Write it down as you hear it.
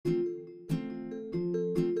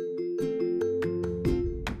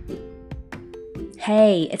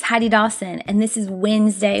Hey, it's Heidi Dawson, and this is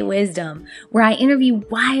Wednesday Wisdom, where I interview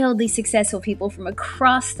wildly successful people from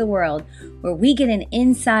across the world, where we get an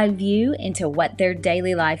inside view into what their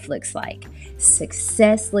daily life looks like.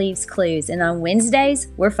 Success leaves clues, and on Wednesdays,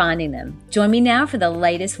 we're finding them. Join me now for the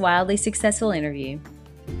latest wildly successful interview.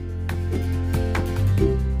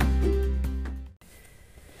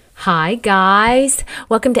 Hi, guys.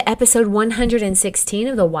 Welcome to episode 116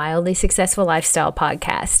 of the Wildly Successful Lifestyle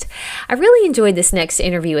Podcast. I really enjoyed this next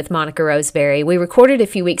interview with Monica Roseberry. We recorded a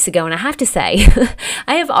few weeks ago, and I have to say,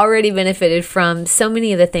 I have already benefited from so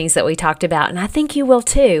many of the things that we talked about, and I think you will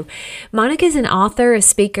too. Monica is an author, a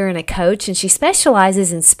speaker, and a coach, and she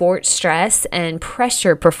specializes in sports stress and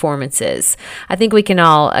pressure performances. I think we can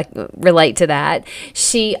all relate to that.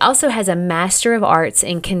 She also has a Master of Arts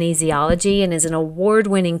in Kinesiology and is an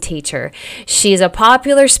award-winning teacher. She is a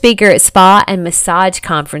popular speaker at spa and massage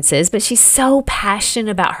conferences, but she's so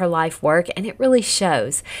passionate about her life work, and it really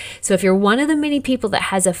shows. So if you're one of the many people that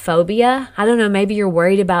has a phobia, I don't know, maybe you're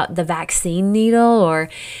worried about the vaccine needle, or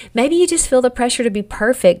maybe you just feel the pressure to be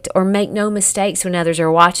perfect or make no mistakes when others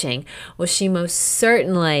are watching, well, she most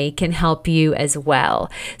certainly can help you as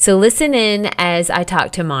well. So listen in as I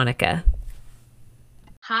talk to Monica.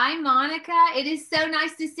 Hi, Monica. It is so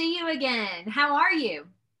nice to see you again. How are you?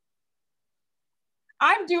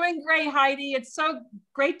 I'm doing great, Heidi. It's so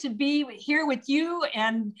great to be here with you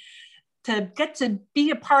and to get to be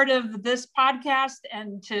a part of this podcast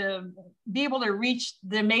and to be able to reach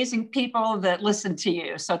the amazing people that listen to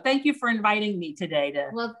you. So thank you for inviting me today to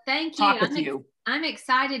talk with you. I'm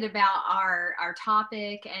excited about our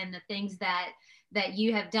topic and the things that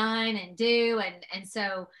you have done and do. And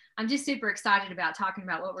so I'm just super excited about talking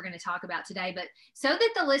about what we're going to talk about today. But so that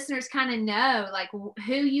the listeners kind of know like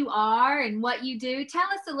who you are and what you do, tell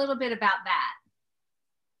us a little bit about that.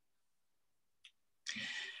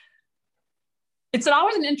 It's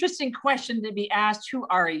always an interesting question to be asked, who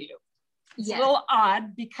are you? It's a little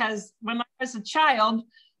odd because when I was a child,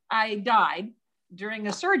 I died during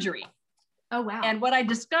a surgery. Oh, wow. And what I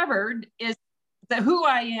discovered is that who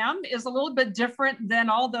I am is a little bit different than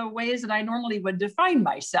all the ways that I normally would define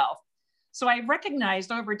myself. So I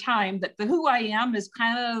recognized over time that the who I am is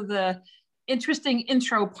kind of the interesting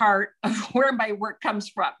intro part of where my work comes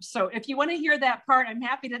from. So if you want to hear that part, I'm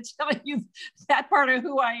happy to tell you that part of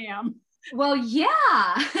who I am. Well,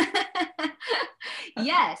 yeah.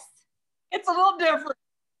 Yes. It's a little different.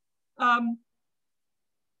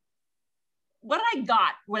 What I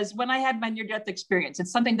got was when I had my near-death experience,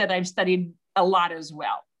 it's something that I've studied a lot as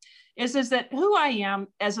well, is that who I am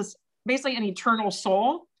as basically an eternal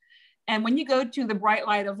soul. And when you go to the bright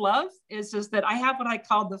light of love, is that I have what I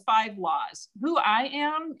call the 5 laws. Who I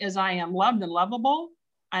am is I am loved and lovable.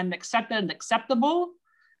 I'm accepted and acceptable.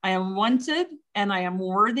 I am wanted and I am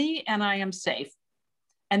worthy and I am safe.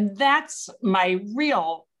 And that's my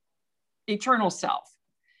real eternal self.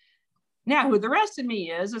 Now, who the rest of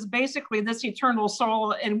me is basically this eternal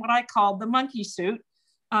soul in what I call the monkey suit,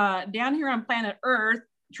 down here on planet Earth,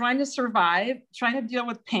 trying to survive, trying to deal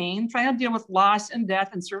with pain, trying to deal with loss and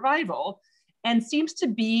death and survival. And seems to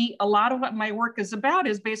be a lot of what my work is about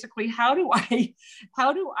is basically how do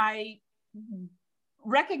I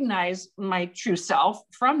recognize my true self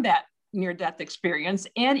from that near-death experience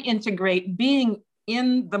and integrate being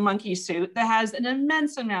in the monkey suit that has an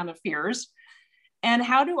immense amount of fears. And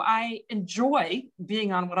how do I enjoy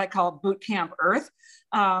being on what I call boot camp Earth?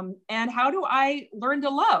 And how do I learn to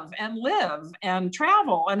love and live and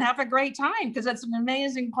travel and have a great time? Because it's an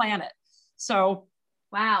amazing planet. So,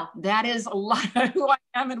 wow, that is a lot of who I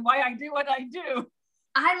am and why I do what I do.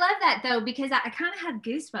 I love that though, because I kind of have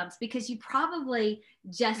goosebumps because you probably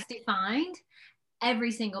just defined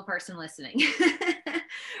every single person listening,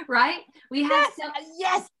 right? We have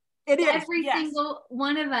yes. It is. Every single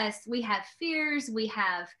one of us, we have fears, we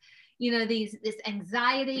have, this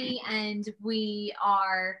anxiety, and we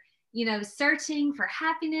are, searching for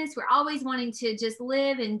happiness. We're always wanting to just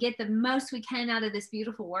live and get the most we can out of this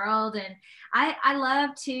beautiful world. And I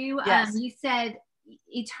love to, you said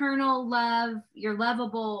eternal love, you're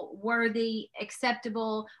lovable, worthy,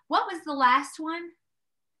 acceptable. What was the last one?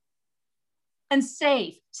 And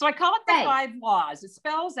safe. So I call it the 5 laws. It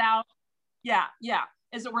spells out,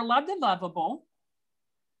 is that we're loved and lovable.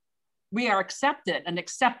 We are accepted and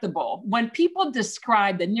acceptable. When people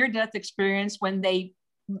describe the near-death experience, when they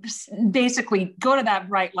basically go to that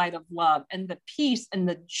bright light of love and the peace and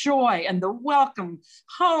the joy and the welcome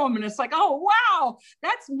home, and it's like, oh, wow,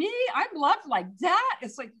 that's me. I'm loved like that.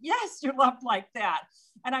 It's like, yes, you're loved like that.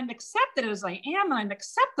 And I'm accepted as I am, and I'm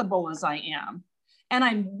acceptable as I am. And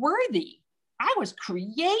I'm worthy. I was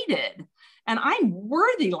created and I'm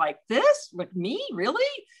worthy like this with me, really?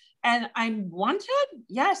 And I'm wanted?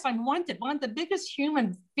 Yes, I'm wanted. One of the biggest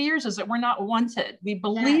human fears is that we're not wanted. We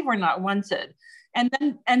believe we're not wanted. And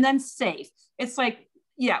then safe. It's like,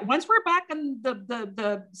 yeah, once we're back in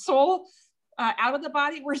the soul out of the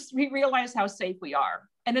body, we realize how safe we are.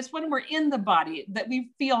 And it's when we're in the body that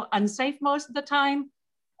we feel unsafe most of the time.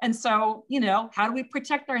 And so, you know, how do we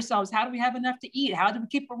protect ourselves? How do we have enough to eat? How do we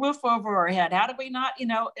keep a roof over our head? How do we not, you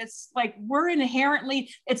know, it's like we're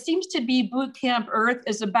inherently, it seems to be Boot Camp Earth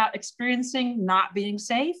is about experiencing not being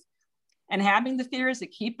safe and having the fears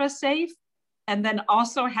that keep us safe. And then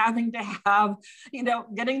also having to have, you know,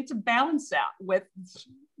 getting to balance out with,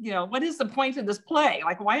 you know, what is the point of this play?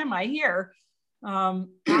 Like, why am I here?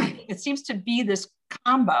 It seems to be this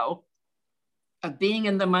combo of being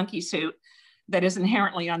in the monkey suit that is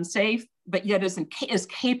inherently unsafe, but yet is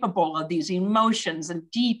capable of these emotions and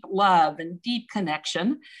deep love and deep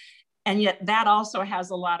connection. And yet that also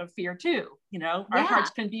has a lot of fear too. You know, our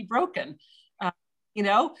hearts can be broken. You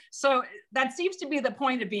know, so that seems to be the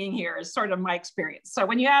point of being here is sort of my experience. So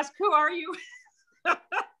when you ask, who are you?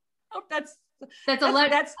 Hope that's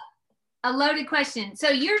a loaded question. So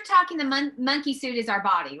you're talking the monkey suit is our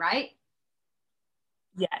body, right?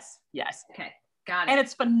 Yes. Yes. Okay. Got it. And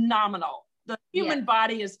it's phenomenal. The human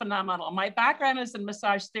body is phenomenal. My background is in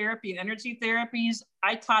massage therapy and energy therapies.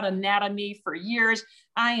 I taught anatomy for years.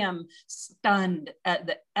 I am stunned at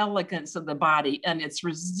the elegance of the body and its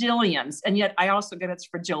resilience. And yet I also get its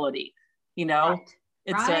fragility. You know,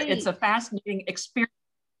 it's a fascinating experience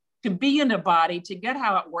to be in a body, to get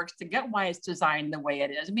how it works, to get why it's designed the way it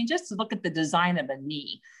is. I mean, just to look at the design of a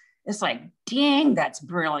knee, it's like, dang, that's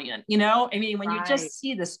brilliant. You know, I mean, when you just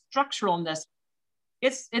see the structuralness,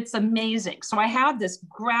 it's amazing. So I have this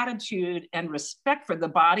gratitude and respect for the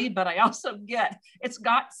body, but I also get, it's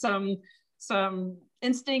got some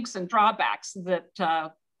instincts and drawbacks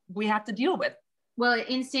that we have to deal with. Well,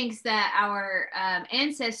 instincts that our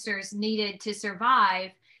ancestors needed to survive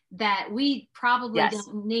that we probably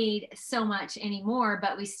don't need so much anymore,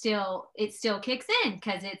 but it still kicks in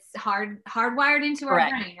because it's hardwired into our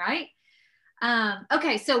brain, right?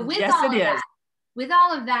 Okay, so with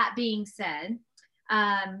all of that being said,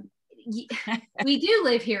 we do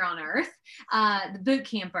live here on Earth, the Boot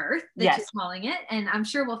Camp Earth that you're calling it, and I'm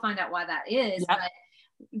sure we'll find out why that is. But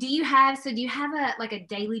do you have a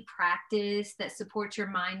daily practice that supports your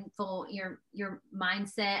mindset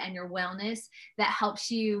and your wellness that helps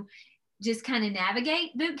you just kind of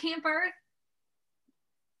navigate Boot Camp Earth?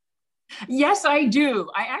 Yes, I do.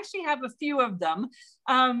 I actually have a few of them.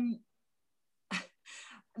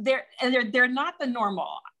 They're not the normal.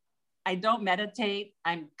 I don't meditate.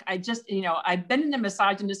 I just, you know, I've been in the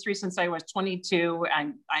massage industry since I was 22.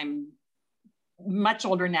 I'm much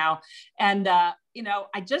older now. And, you know,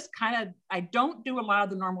 I don't do a lot of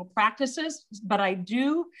the normal practices, but I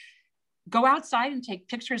do go outside and take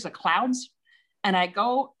pictures of clouds. And I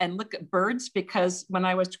go and look at birds because when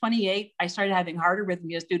I was 28, I started having heart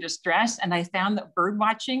arrhythmias due to stress. And I found that bird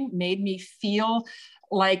watching made me feel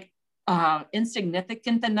like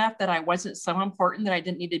insignificant enough that I wasn't so important that I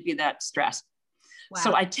didn't need to be that stressed. Wow.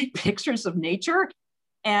 So I take pictures of nature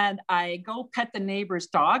and I go pet the neighbors'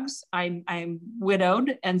 dogs. I'm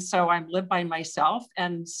widowed, and so I live by myself.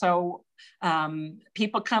 And so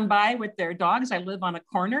people come by with their dogs. I live on a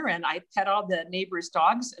corner and I pet all the neighbors'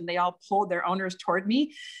 dogs and they all pull their owners toward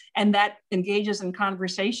me. And that engages in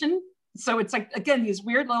conversation. So it's like, again, these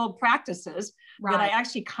weird little practices that I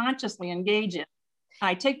actually consciously engage in.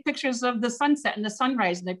 I take pictures of the sunset and the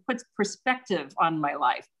sunrise, and it puts perspective on my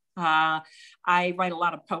life. I write a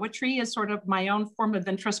lot of poetry as sort of my own form of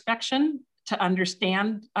introspection to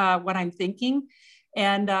understand what I'm thinking.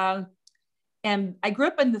 And I grew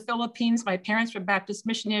up in the Philippines. My parents were Baptist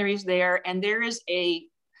missionaries there, and there is a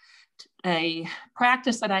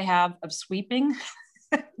practice that I have of sweeping.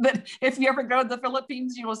 That if you ever go to the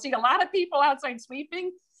Philippines, you will see a lot of people outside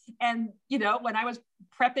sweeping. And, you know, when I was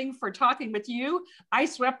prepping for talking with you, I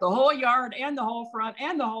swept the whole yard and the whole front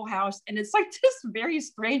and the whole house. And it's like this very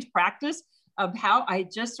strange practice of how I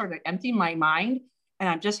just sort of empty my mind and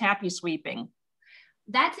I'm just happy sweeping.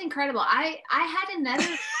 That's incredible. I had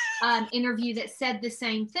another interview that said the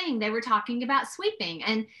same thing. They were talking about sweeping,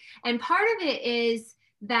 and part of it is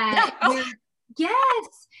that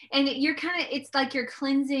yes, and you're kind of, it's like you're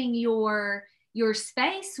cleansing your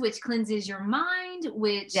space, which cleanses your mind,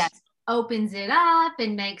 which opens it up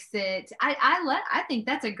and makes it, I think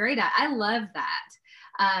that's a great, I love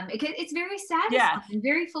that. It's very satisfying and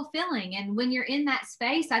very fulfilling. And when you're in that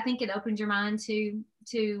space, I think it opens your mind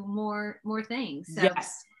to more things. So,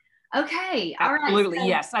 okay. All right. Absolutely. So,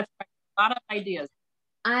 yes. That's right. A lot of ideas.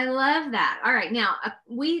 I love that. All right. Now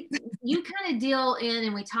you kind of deal in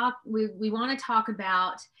and we want to talk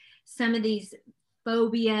about some of these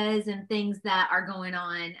phobias and things that are going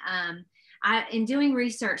on. In doing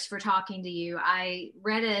research for talking to you, I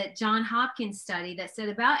read a John Hopkins study that said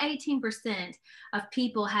about 18% of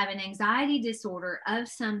people have an anxiety disorder of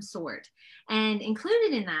some sort. And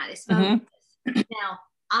included in that is phobias. Now,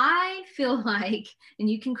 I feel like, and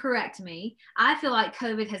you can correct me, I feel like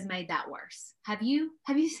COVID has made that worse. Have you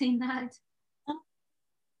seen that?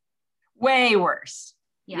 Way worse.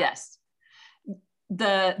 Yeah. Yes.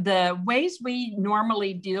 The ways we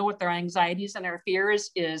normally deal with our anxieties and our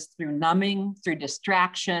fears is through numbing, through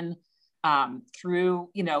distraction, through,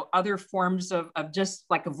 other forms of just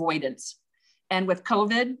like avoidance. And with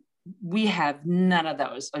COVID, we have none of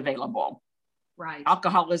those available. Right.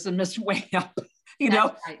 Alcoholism is way up.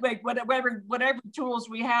 Right. Like whatever tools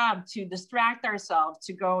we have to distract ourselves,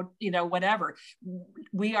 to go, whatever.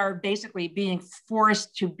 We are basically being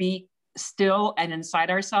forced to be still and inside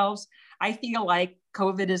ourselves. I feel like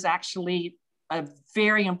COVID is actually a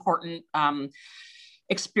very important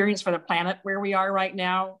experience for the planet where we are right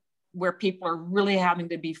now, where people are really having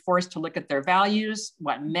to be forced to look at their values,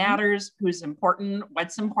 what matters, who's important,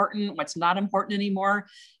 what's not important anymore,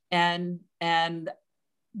 and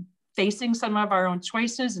facing some of our own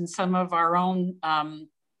choices and some of our own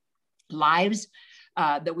lives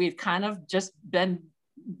that we've kind of just been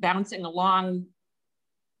bouncing along,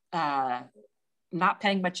 not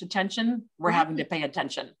paying much attention. We're having to pay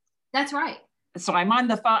attention. That's right. So I'm on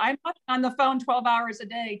the phone. I'm on the phone 12 hours a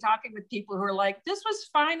day talking with people who are like, this was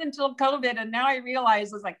fine until COVID. And now I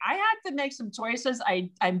realize it's like, I had to make some choices.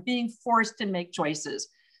 I'm being forced to make choices.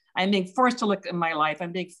 I'm being forced to look at my life.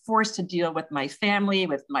 I'm being forced to deal with my family,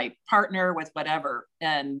 with my partner, with whatever.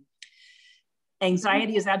 And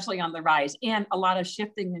anxiety is absolutely on the rise. And a lot of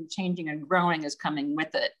shifting and changing and growing is coming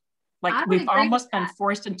with it. Like we've almost been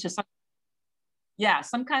forced into some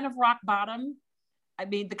kind of rock bottom. I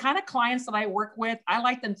mean, the kind of clients that I work with, I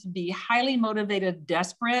like them to be highly motivated,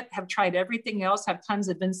 desperate, have tried everything else, have tons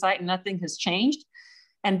of insight, and nothing has changed.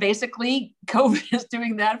 And basically, COVID is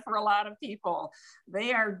doing that for a lot of people.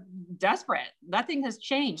 They are desperate. Nothing has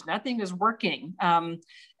changed. Nothing is working. And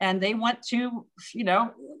they want to,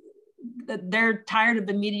 they're tired of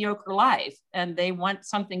the mediocre life and they want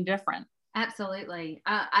something different. Absolutely.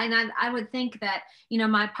 And I would think that,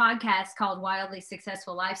 my podcast called Wildly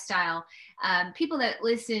Successful Lifestyle, people that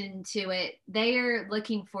listen to it, they're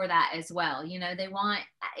looking for that as well.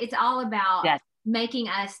 It's all about making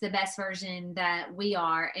us the best version that we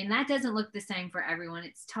are. And that doesn't look the same for everyone.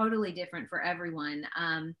 It's totally different for everyone.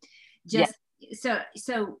 So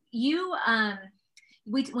you,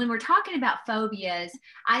 when we're talking about phobias,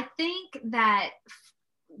 I think that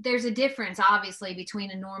there's a difference obviously between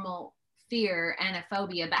a normal fear and a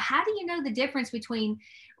phobia, but how do you know the difference between,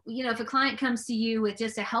 if a client comes to you with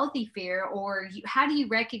just a healthy fear, or how do you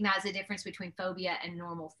recognize the difference between phobia and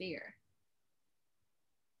normal fear?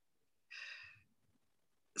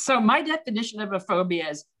 So my definition of a phobia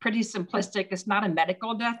is pretty simplistic. It's not a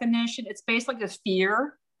medical definition. It's basically a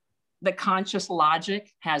fear. The conscious logic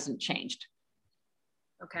hasn't changed.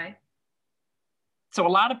 Okay. So a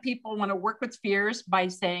lot of people want to work with fears by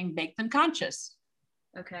saying, make them conscious.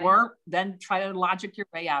 Okay. Or then try to logic your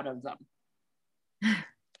way out of them.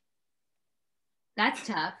 That's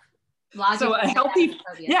tough. Logic. So a healthy,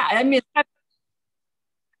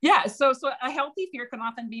 So a healthy fear can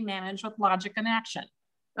often be managed with logic and action.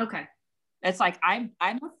 Okay. It's like, I'm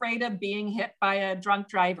afraid of being hit by a drunk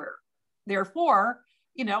driver. Therefore,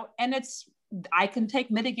 I can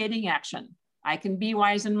take mitigating action. I can be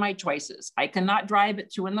wise in my choices. I cannot drive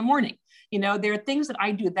at 2 a.m. There are things that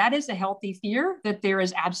I do. That is a healthy fear, that there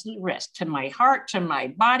is absolute risk to my heart, to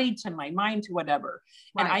my body, to my mind, to whatever.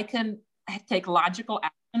 Right. And I can take logical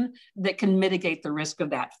action that can mitigate the risk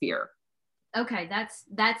of that fear. Okay. That's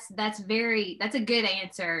a good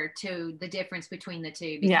answer to the difference between the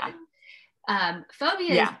two. Because,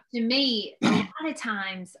 phobias to me, a lot of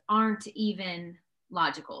times aren't even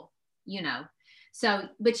logical, So,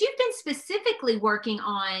 but you've been specifically working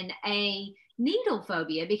on a needle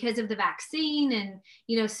phobia because of the vaccine, and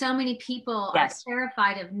so many people are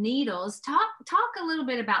terrified of needles. Talk a little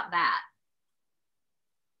bit about that.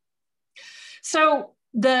 So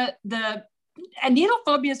and needle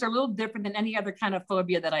phobias are a little different than any other kind of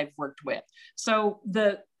phobia that I've worked with. So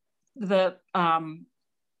the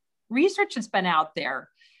research that's been out there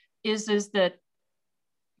is that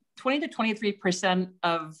 20 to 23%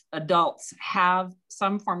 of adults have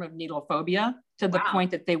some form of needle phobia, to the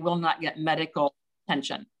point that they will not get medical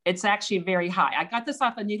attention. It's actually very high. I got this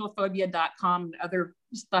off of needlephobia.com and other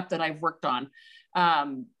stuff that I've worked on,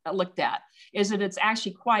 looked at, is that it's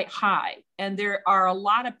actually quite high. And there are a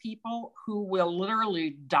lot of people who will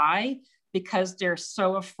literally die because they're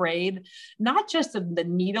so afraid, not just of the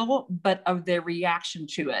needle, but of their reaction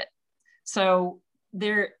to it. So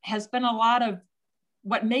there has been a lot of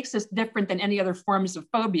what makes this different than any other forms of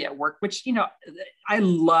phobia work, which, you know, I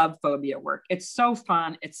love phobia work. It's so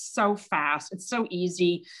fun. It's so fast. It's so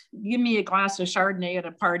easy. Give me a glass of Chardonnay at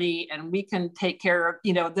a party and we can take care of,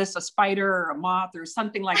 you know, this, a spider or a moth or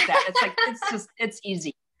something like that. It's like, it's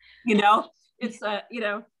easy, you know, it's you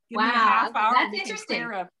know, give me a half hour. That's interesting.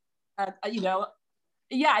 You know,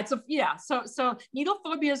 So needle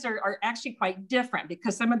phobias are actually quite different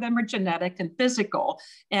because some of them are genetic and physical,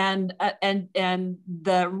 and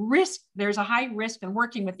the risk, there's a high risk in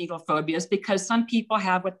working with needle phobias because some people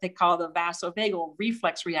have what they call the vasovagal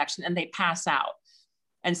reflex reaction and they pass out,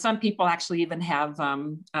 and some people actually even have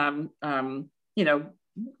you know,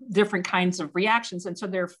 different kinds of reactions, and so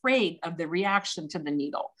they're afraid of the reaction to the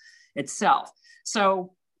needle itself.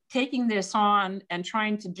 So taking this on and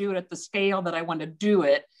trying to do it at the scale that I want to do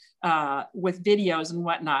it with videos and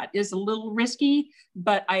whatnot is a little risky,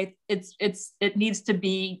 but it needs to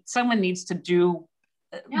be, someone needs to do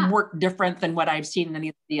work different than what I've seen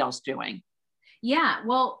anybody else doing. Yeah.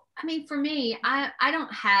 Well, I mean, for me, I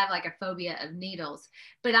don't have like a phobia of needles,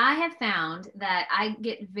 but I have found that I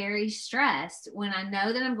get very stressed when I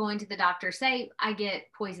know that I'm going to the doctor. Say I get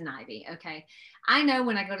poison ivy. Okay. I know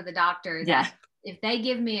when I go to the doctor that if they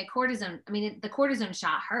give me a cortisone, I mean, the cortisone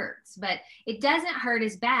shot hurts, but it doesn't hurt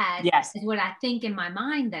as bad as what I think in my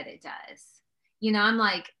mind that it does. You know, I'm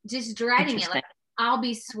like just dreading it. Like I'll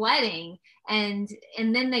be sweating and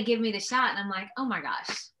then they give me the shot and I'm like, oh my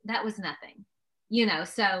gosh, that was nothing. You know,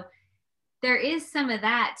 so there is some of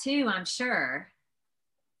that too, I'm sure.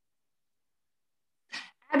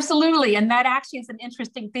 Absolutely. And that actually is an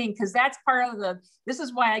interesting thing because that's part of this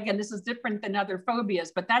is why, again, this is different than other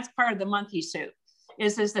phobias, but that's part of the monkey suit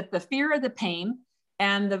is that the fear of the pain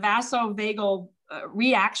and the vasovagal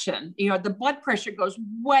reaction, you know, the blood pressure goes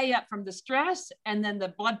way up from the stress and then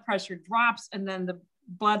the blood pressure drops and then the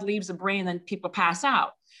blood leaves the brain and then people pass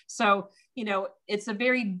out. So, you know, it's a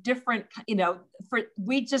very different, you know,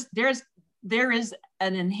 there is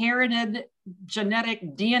an inherited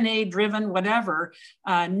genetic DNA driven, whatever,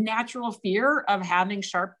 natural fear of having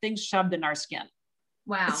sharp things shoved in our skin.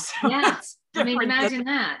 Wow. So yeah. I mean, imagine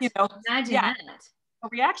that. You know, imagine that.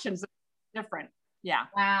 Reactions are different. Yeah.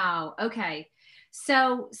 Wow. Okay.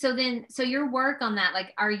 So your work on that,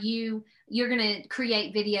 like, you're going to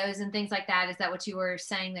create videos and things like that. Is that what you were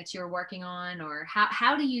saying that you were working on, or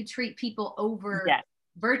how do you treat people over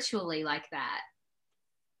virtually like that?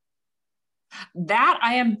 That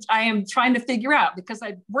I am trying to figure out because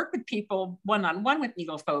I work with people one-on-one with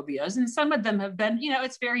needle phobias, and some of them have been, you know,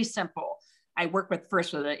 it's very simple. I work with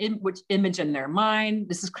first with an image in their mind.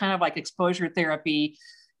 This is kind of like exposure therapy,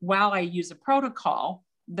 while I use a protocol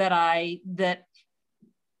that I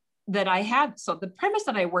have. So the premise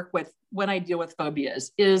that I work with when I deal with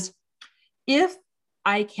phobias is if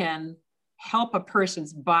I can help a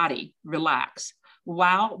person's body relax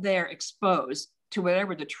while they're exposed to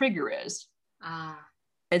whatever the trigger is,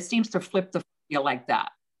 it seems to flip the phobia like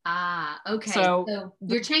that. Okay. So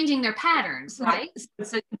you're changing their patterns, right?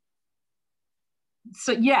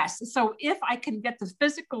 So yes. So if I can get the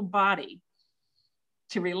physical body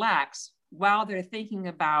to relax while they're thinking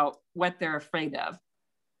about what they're afraid of,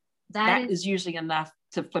 that is usually enough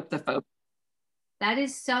to flip the phobia. That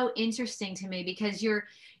is so interesting to me because you're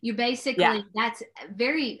basically, that's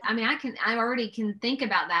very, I mean, I already can think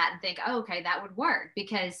about that and think, oh, okay, that would work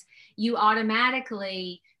because you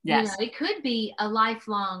automatically, you know, it could be a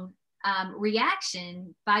lifelong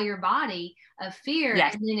reaction by your body of fear.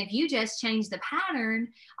 And then if you just change the pattern,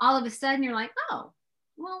 all of a sudden you're like, oh,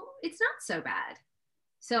 well, it's not so bad.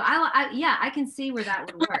 So I can see where that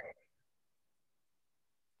would work.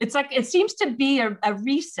 It's like, it seems to be a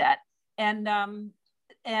reset. And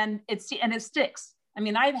it sticks. I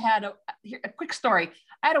mean, I've had a quick story.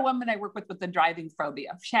 I had a woman I work with a driving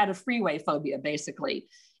phobia. She had a freeway phobia, basically.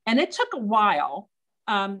 And it took a while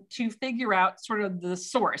to figure out sort of the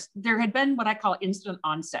source. There had been what I call incident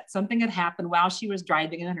onset. Something had happened while she was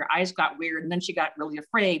driving and then her eyes got weird and then she got really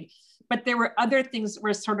afraid. But there were other things that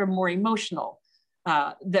were sort of more emotional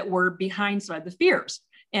that were behind some of the fears.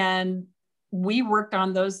 And we worked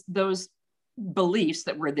on those beliefs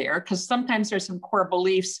that were there, because sometimes there's some core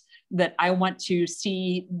beliefs that I want to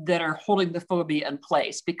see that are holding the phobia in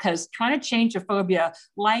place, because trying to change a phobia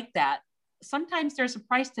like that, sometimes there's a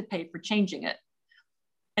price to pay for changing it.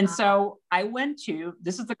 And so I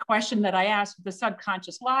this is the question that I asked, the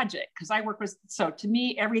subconscious logic, because I work with, so to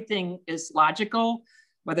me, everything is logical,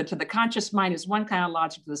 whether to the conscious mind is one kind of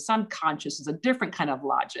logic, to the subconscious is a different kind of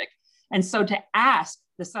logic. And so to ask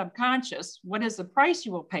the subconscious, what is the price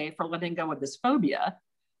you will pay for letting go of this phobia?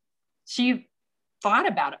 She thought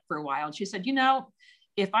about it for a while and she said,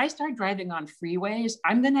 if I start driving on freeways,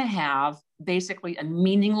 I'm going to have basically a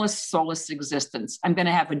meaningless, soulless existence. I'm going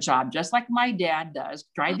to have a job just like my dad does,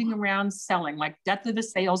 driving around selling like Death of a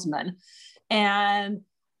Salesman. And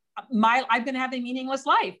I'm going to have a meaningless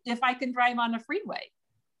life if I can drive on a freeway.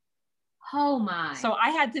 Oh my. So I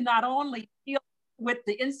had to not only deal with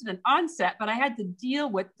the incident onset, but I had to deal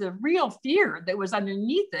with the real fear that was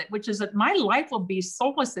underneath it, which is that my life will be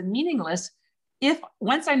soulless and meaningless if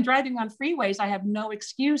once I'm driving on freeways, I have no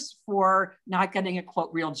excuse for not getting a quote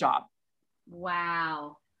real job.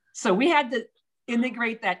 Wow. So we had to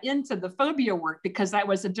integrate that into the phobia work because that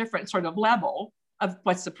was a different sort of level of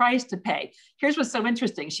what's the price to pay. Here's what's so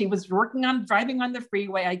interesting. She was working on driving on the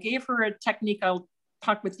freeway. I gave her a technique I'll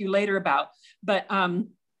talk with you later about, but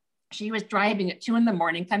she was driving at 2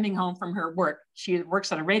 a.m, coming home from her work. She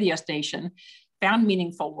works at a radio station, found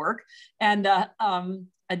meaningful work, and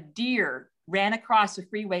a deer ran across the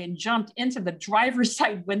freeway and jumped into the driver's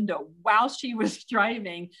side window while she was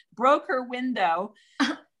driving, broke her window,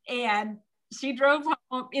 and she drove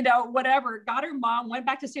home, whatever, got her mom, went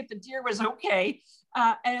back to see if the deer was okay.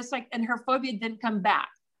 And it's like, and her phobia didn't come back.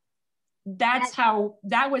 That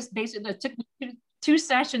was basically, it took me 2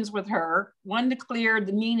 sessions with her, one to clear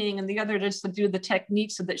the meaning and the other just to do the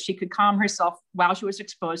technique so that she could calm herself while she was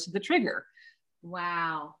exposed to the trigger.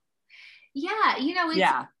 Wow. Yeah.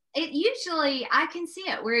 It usually, I can see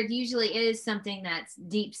it where it usually is something that's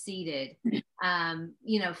deep seated,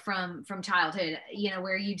 from childhood,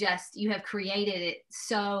 where you have created it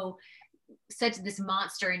such this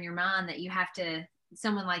monster in your mind that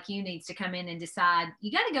someone like you needs to come in and decide.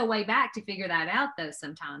 You got to go way back to figure that out though.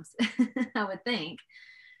 Sometimes I would think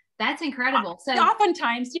that's incredible. So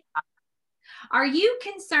oftentimes, yeah. Are you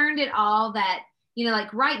concerned at all that,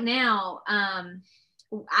 like right now,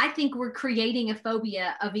 I think we're creating a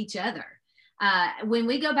phobia of each other. When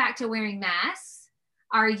we go back to wearing masks,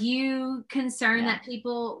 are you concerned that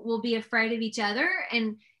people will be afraid of each other?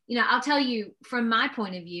 And, I'll tell you from my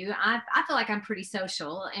point of view, I feel like I'm pretty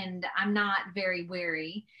social and I'm not very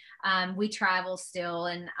wary. We travel still.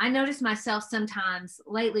 And I notice myself sometimes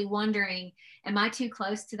lately wondering, am I too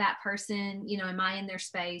close to that person? Am I in their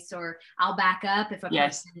space? Or I'll back up if a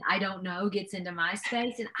person I don't know gets into my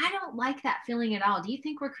space. And I don't like that feeling at all. Do you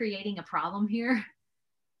think we're creating a problem here?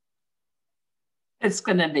 It's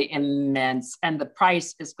going to be immense. And the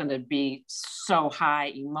price is going to be so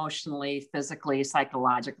high emotionally, physically,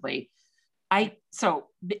 psychologically.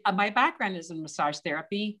 My background is in massage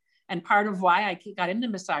therapy. And part of why I got into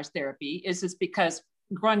massage therapy is because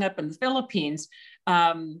growing up in the Philippines,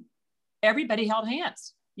 everybody held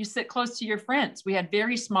hands. You sit close to your friends. We had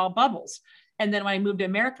very small bubbles. And then when I moved to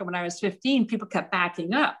America, when I was 15, people kept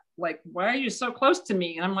backing up. Like, why are you so close to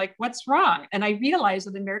me? And I'm like, what's wrong? And I realized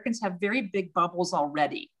that Americans have very big bubbles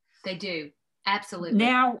already. They do. Absolutely.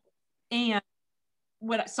 Now, and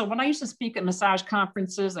when I used to speak at massage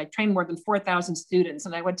conferences, I trained more than 4,000 students.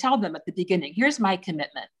 And I would tell them at the beginning, here's my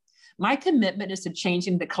commitment. My commitment is to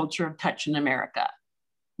changing the culture of touch in America.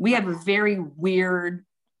 We have a very weird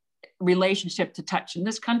relationship to touch in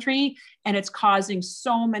this country, and it's causing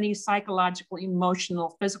so many psychological,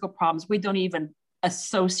 emotional, physical problems we don't even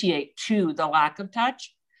associate to the lack of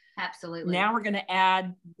touch. Absolutely. Now we're going to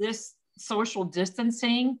add this social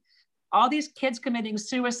distancing, all these kids committing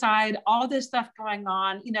suicide, all this stuff going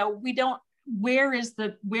on. Where is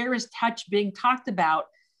touch being talked about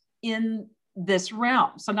in this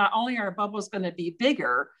realm? So not only are our bubbles going to be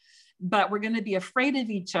bigger, but we're going to be afraid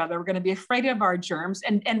of each other. We're going to be afraid of our germs,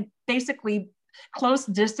 and basically close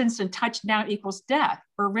distance and touch now equals death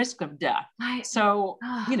or risk of death.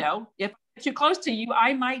 If I'm too close to you,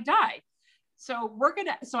 I might die. So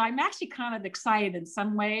I'm actually kind of excited in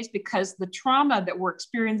some ways because the trauma that we're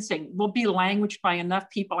experiencing will be languaged by enough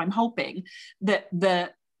people. I'm hoping that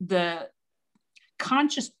the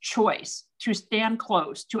conscious choice to stand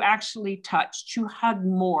close, to actually touch, to hug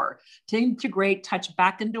more, to integrate touch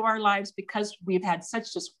back into our lives, because we've had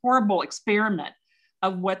such this horrible experiment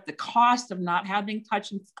of what the cost of not having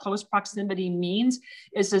touch in close proximity means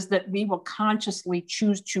is that we will consciously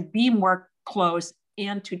choose to be more close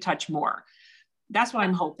and to touch more. That's what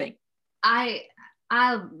I'm hoping. I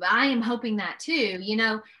am hoping that too.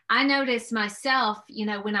 I notice myself,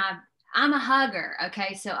 when I'm a hugger.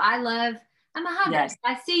 Okay. So I I'm a hugger. Yes.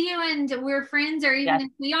 I see you and we're friends, or even Yes.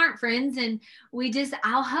 if we aren't friends, and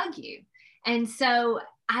I'll hug you. And so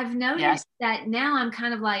I've noticed Yes. that now I'm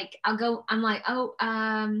kind of like, I'm like, oh,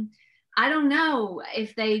 I don't know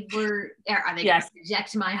if are they Yes. going to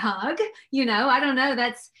reject my hug? You know, I don't know.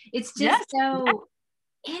 It's just Yes. so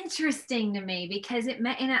interesting to me because and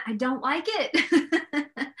I don't like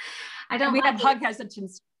it. I don't We like have it. hug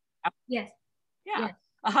hesitancy. Yes. Yeah. Yes.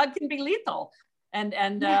 A hug can be lethal. And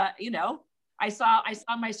you know, I saw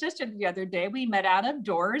my sister the other day. We met out of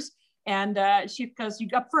doors, and she goes, "You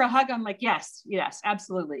up for a hug?" I'm like, "Yes,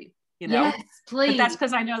 absolutely." You know, yes, please. But that's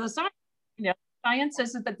because I know the science. You know, science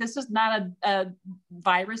says that this is not a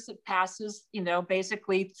virus that passes, you know,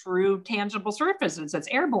 basically through tangible surfaces. It's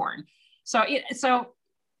airborne. So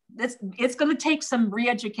it's going to take some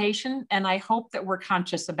re-education, and I hope that we're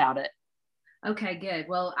conscious about it. Okay, good.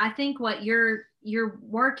 Well, I think what you're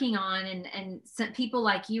working on, and some people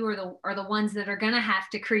like you are the ones that are going to have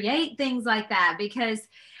to create things like that, because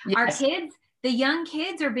our kids, the young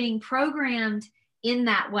kids, are being programmed in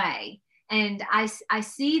that way. And I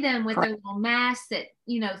see them with their little masks at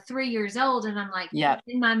 3 years old, and I'm like,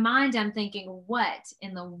 in my mind, I'm thinking, what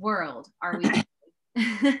in the world are we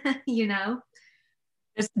doing? You know,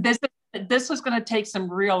 this is going to take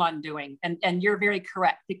some real undoing, and you're very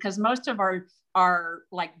correct, because most of our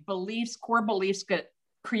like core beliefs get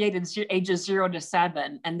created ages 0 to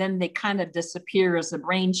 7, and then they kind of disappear as the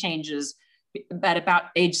brain changes at about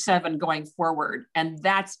age 7 going forward. And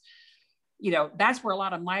that's where a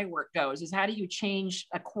lot of my work goes, is how do you change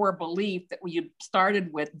a core belief that you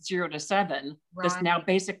started with 0 to 7 that's now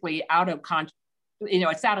basically out of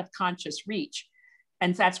it's out of conscious reach.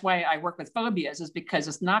 And that's why I work with phobias, is because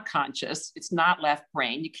it's not conscious. It's not left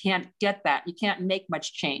brain. You can't get that. You can't make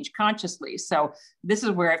much change consciously. So this is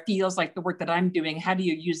where it feels like the work that I'm doing, how do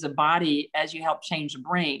you use the body as you help change the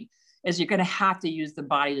brain, is you're going to have to use the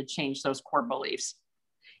body to change those core beliefs.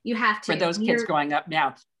 You have to. For those kids growing up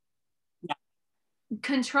now.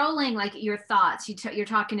 Controlling like your thoughts. You're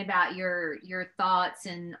talking about your thoughts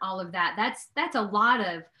and all of that. That's a lot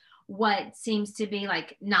of what seems to be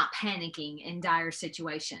like not panicking in dire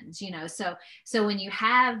situations, so when you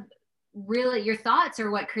have really, your thoughts are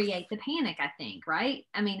what create the panic, I think, right?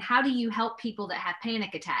 I mean, how do you help people that have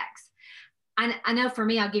panic attacks? I know for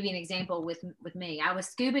me, I'll give you an example with me. I was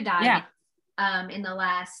scuba diving in the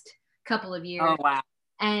last couple of years. Oh, wow.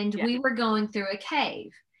 And we were going through a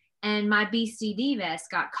cave, and my BCD vest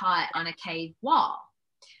got caught on a cave wall.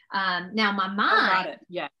 Now my mind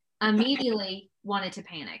immediately wanted to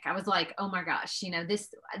panic. I was like, oh my gosh,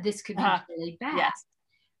 this could be really bad. Yes.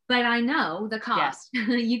 But I know the cost. Yes.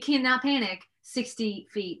 You cannot panic 60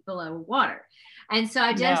 feet below water. And so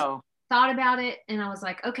I just thought about it, and I was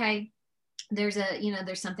like, okay, there's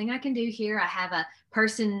something I can do here. I have a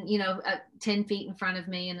person, 10 feet in front of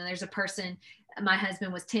me, and then there's a person, my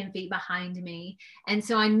husband was 10 feet behind me. And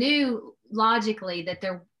so I knew logically that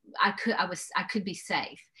I could be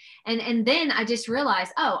safe. And then I just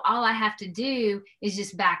realized, all I have to do is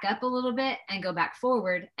just back up a little bit and go back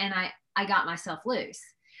forward. And I got myself loose.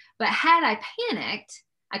 But had I panicked,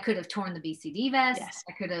 I could have torn the BCD vest. Yes.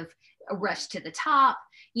 I could have rushed to the top,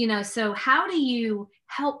 so how do you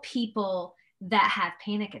help people that have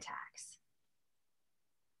panic attacks?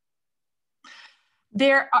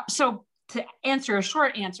 So to answer a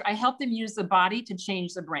short answer, I help them use the body to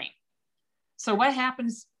change the brain. So what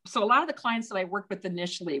happens? So a lot of the clients that I worked with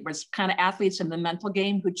initially was kind of athletes in the mental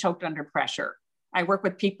game who choked under pressure. I work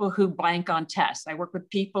with people who blank on tests. I work with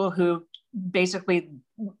people who basically,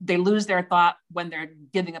 they lose their thought when they're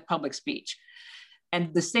giving a public speech.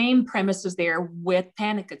 And the same premise is there with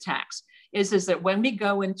panic attacks, is that when we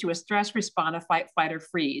go into a stress response, a fight, flight, or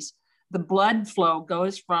freeze, the blood flow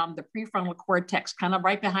goes from the prefrontal cortex, kind of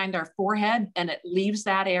right behind our forehead, and it leaves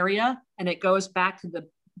that area, and it goes back to the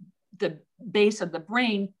base of the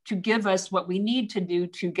brain to give us what we need to do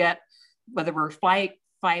to get, whether we're fight,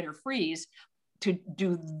 or freeze, to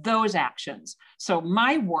do those actions. So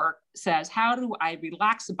my work says, how do I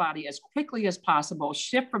relax the body as quickly as possible,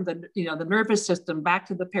 shift from the nervous system back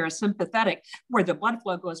to the parasympathetic, where the blood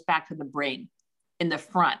flow goes back to the brain in the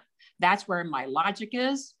front. That's where my logic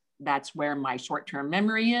is. That's where my short-term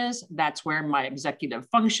memory is. That's where my executive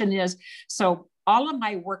function is. So all of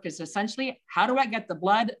my work is essentially, how do I get the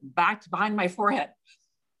blood back behind my forehead?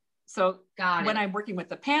 So when I'm working with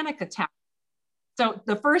the panic attack, so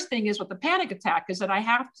the first thing is with the panic attack is that I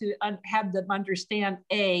have to have them understand,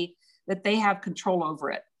 that they have control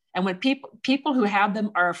over it. And when people who have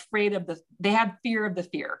them are afraid of they have fear of the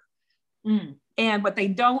fear. Mm. And what they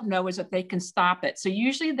don't know is that they can stop it. So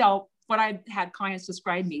usually what I had clients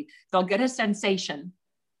describe me, they'll get a sensation,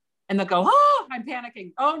 And they'll go, oh, I'm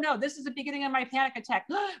panicking. Oh no, this is the beginning of my panic attack.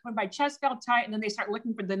 When my chest felt tight, and then they start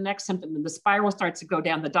looking for the next symptom, and the spiral starts to go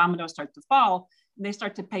down, the dominoes start to fall, and they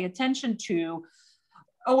start to pay attention to,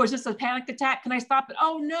 oh, is this a panic attack? Can I stop it?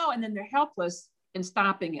 Oh no, and then they're helpless in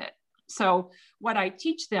stopping it. So what I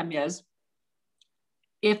teach them is,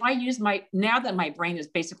 if I use now that my brain is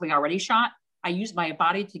basically already shot, I use my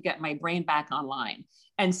body to get my brain back online.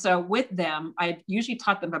 And so with them, I usually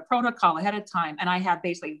taught them a protocol ahead of time. And I have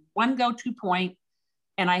basically one go-to point,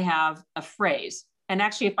 and I have a phrase. And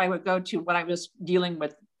actually, if I would go to what I was dealing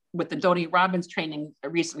with the Tony Robbins training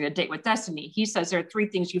recently, A Date with Destiny, he says there are 3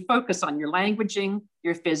 things you focus on: your languaging,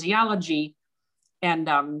 your physiology, and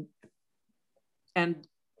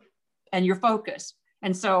your focus.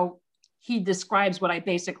 And so he describes what I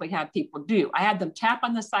basically have people do. I had them tap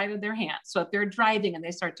on the side of their hand. So if they're driving and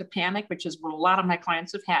they start to panic, which is what a lot of my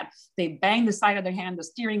clients have had, they bang the side of their hand, the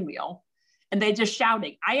steering wheel, and they just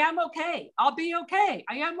shouting, I am okay. I'll be okay.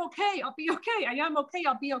 I am okay. I'll be okay. I am okay.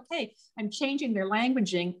 I'll be okay. I'm changing their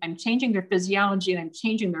languaging. I'm changing their physiology, and I'm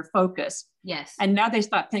changing their focus. Yes. And now they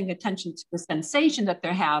stop paying attention to the sensation that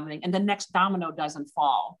they're having, and the next domino doesn't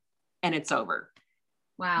fall, and it's over.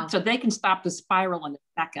 Wow. So they can stop the spiral in a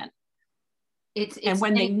second. It's and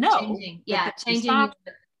when they know,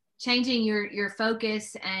 changing your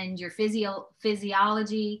focus and your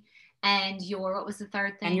physiology and your, what was the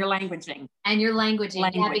third thing? And your languaging.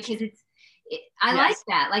 Yeah, because I yes. like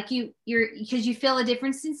that. Like because you feel a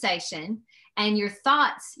different sensation, and your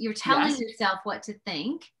thoughts, you're telling yes. yourself what to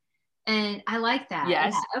think. And I like that.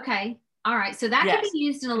 Yes. Yeah, okay. All right. So that yes. can be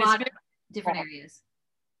used in a lot of different areas.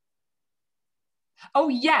 Oh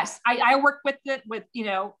yes, I work with it with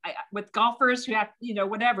with golfers who have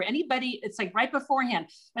whatever, anybody. It's like right beforehand.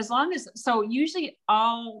 As long as, so usually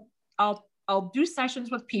I'll do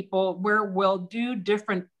sessions with people where we'll do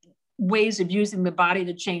different ways of using the body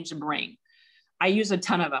to change the brain. I use a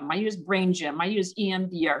ton of them. I use Brain Gym. I use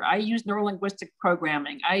EMDR. I use neurolinguistic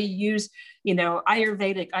programming. I use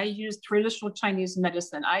Ayurvedic. I use traditional Chinese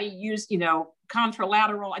medicine. I use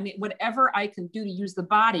contralateral. I mean, whatever I can do to use the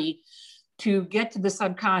body to get to the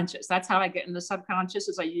subconscious. That's how I get in the subconscious,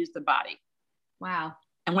 is I use the body. Wow.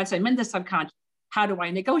 And once I'm in the subconscious, how do I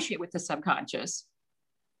negotiate with the subconscious?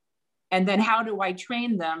 And then how do I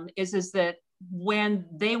train them is that when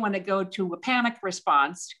they want to go to a panic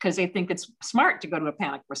response, because they think it's smart to go to a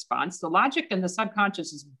panic response, the logic in the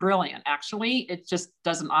subconscious is brilliant. Actually, it just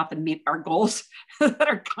doesn't often meet our goals that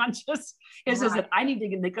are conscious, is that I need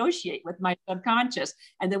to negotiate with my subconscious.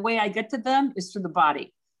 And the way I get to them is through the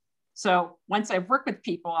body. So once I've worked with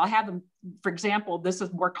people, I'll have them, for example, this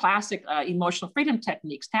is more classic emotional freedom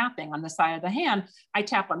techniques, tapping on the side of the hand. I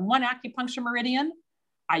tap on one acupuncture meridian.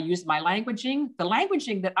 I use my languaging. The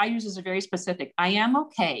languaging that I use is very specific. I am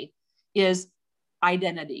okay is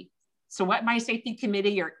identity. So what my safety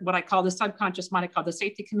committee, or what I call the subconscious mind, I call the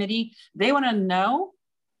safety committee, they want to know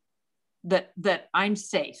that I'm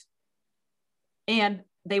safe. And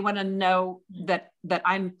they want to know that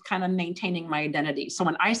I'm kind of maintaining my identity. So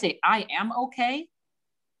when I say I am okay,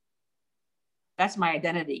 that's my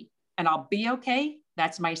identity. And I'll be okay,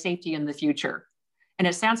 that's my safety in the future. And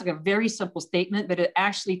it sounds like a very simple statement, but it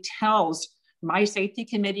actually tells my safety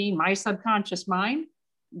committee, my subconscious mind,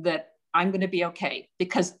 that I'm going to be okay.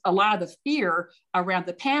 Because a lot of the fear around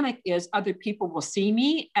the panic is other people will see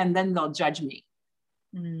me and then they'll judge me.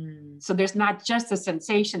 So there's not just the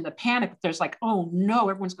sensation, the panic, there's like, oh no,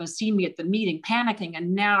 everyone's going to see me at the meeting panicking,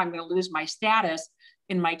 and now I'm going to lose my status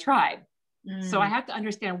in my tribe. So I have to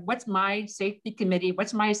understand, what's my safety committee,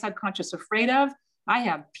 what's my subconscious afraid of? I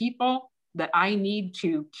have people that I need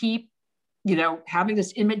to keep, having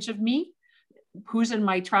this image of me, who's in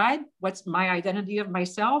my tribe, what's my identity of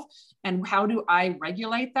myself, and how do I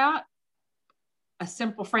regulate that? A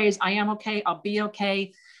simple phrase, I am okay, I'll be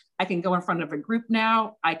okay. I can go in front of a group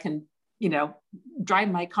now. I can,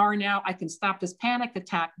 drive my car now. I can stop this panic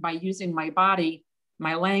attack by using my body,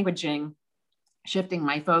 my languaging, shifting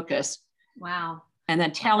my focus. Wow. And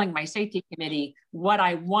then telling my safety committee what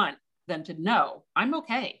I want them to know. I'm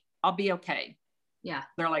okay. I'll be okay. Yeah.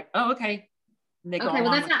 They're like, oh, okay. And they go okay,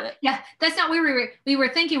 well, that's not, it. Yeah, that's not where we were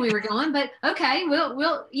thinking we were going, but okay,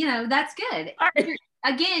 we'll, that's good. Right.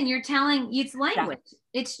 Again, you're telling, it's language.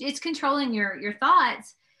 Yeah. It's controlling your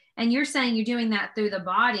thoughts. And you're saying you're doing that through the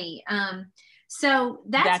body. So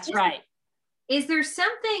that's right. Is there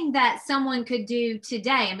something that someone could do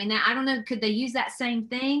today? I mean, I don't know, could they use that same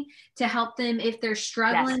thing to help them if they're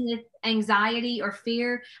struggling with anxiety or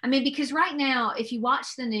fear? I mean, because right now, if you watch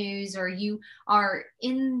the news or you are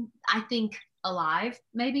I think alive,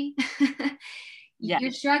 maybe, Yes.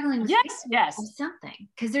 You're struggling with yes. something,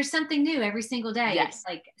 because there's something new every single day. Yes. It's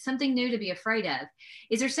like something new to be afraid of.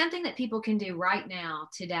 Is there something that people can do right now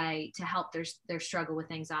today to help their struggle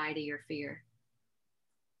with anxiety or fear?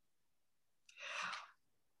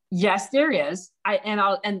 Yes, there is. And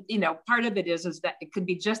part of it is that it could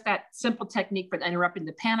be just that simple technique for interrupting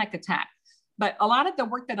the panic attack. But a lot of the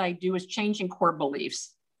work that I do is changing core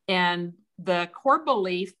beliefs. And the core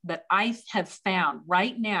belief that I have found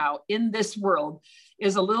right now in this world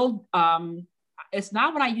is a little, it's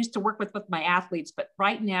not what I used to work with my athletes, but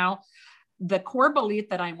right now, the core belief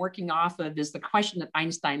that I'm working off of is the question that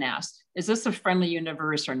Einstein asked: is this a friendly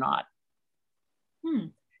universe or not?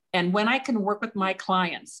 And when I can work with my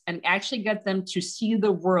clients and actually get them to see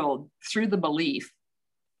the world through the belief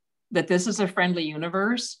that this is a friendly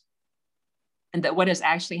universe, and that what is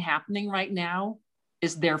actually happening right now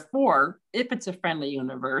is therefore, if it's a friendly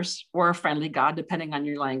universe or a friendly God, depending on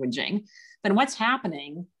your languaging, then what's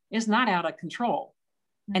happening is not out of control.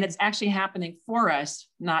 And it's actually happening for us,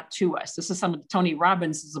 not to us. This is some of Tony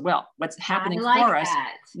Robbins as well. What's happening for us,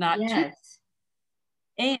 not to us.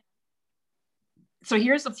 And so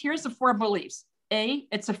here's the 4 beliefs. A,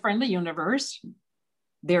 it's a friendly universe.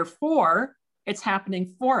 Therefore, it's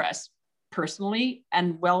happening for us personally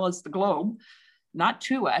and well as the globe, not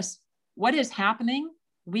to us. What is happening,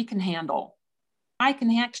 we can handle. I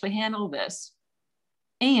can actually handle this.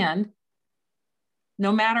 And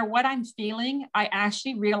no matter what I'm feeling, I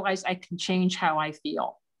actually realize I can change how I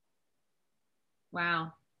feel.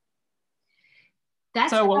 Wow.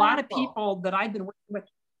 That's so powerful. A lot of people that I've been working with,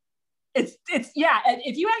 it's yeah. And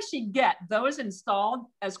if you actually get those installed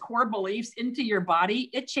as core beliefs into your body,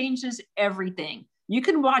 it changes everything. You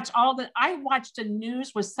can watch I watched the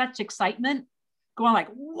news with such excitement, going like,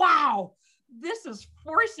 wow, this is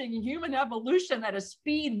forcing human evolution at a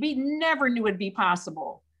speed we never knew would be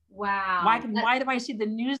possible. Wow. Why do I see the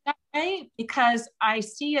news that way? Because I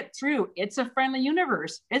see it through. It's a friendly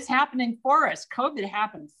universe. It's happening for us. COVID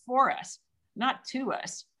happened for us, not to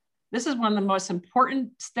us. This is one of the most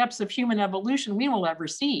important steps of human evolution we will ever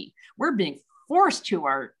see. We're being forced to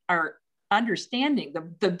our understanding.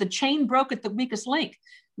 The chain broke at the weakest link.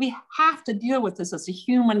 We have to deal with this as a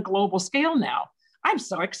human global scale now. I'm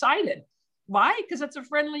so excited. Why? Because it's a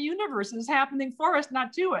friendly universe. It's happening for us,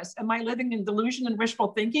 not to us. Am I living in delusion and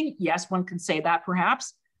wishful thinking? Yes, one can say that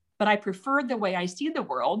perhaps, but I prefer the way I see the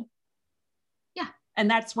world. Yeah. And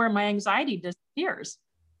that's where my anxiety disappears.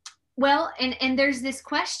 Well, and there's this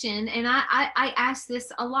question, and I ask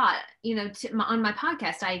this a lot, on my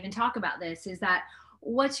podcast, I even talk about this, is that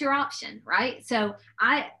what's your option, right? So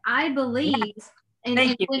I believe, yes.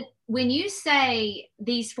 And when you say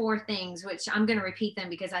these 4 things, which I'm going to repeat them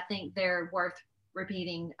because I think they're worth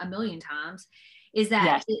repeating a million times, is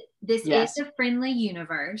that this is a friendly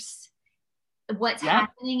universe. What's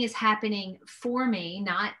happening is happening for me,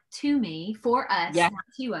 not to me, for us, not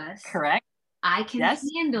to us. Correct. I can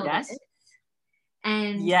handle this.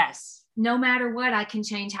 And no matter what, I can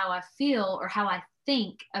change how I feel or how I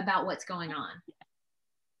think about what's going on.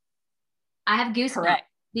 I have goosebumps. Correct.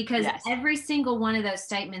 Because every single one of those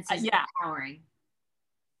statements is empowering.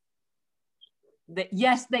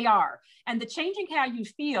 Yes, they are. And the changing how you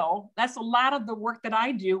feel, that's a lot of the work that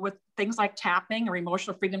I do with things like tapping or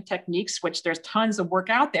emotional freedom techniques, which there's tons of work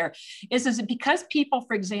out there, is it because people,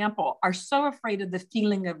 for example, are so afraid of the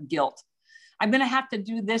feeling of guilt. I'm going to have to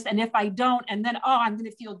do this. And if I don't, and then, I'm going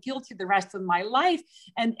to feel guilty the rest of my life.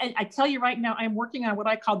 And I tell you right now, I'm working on what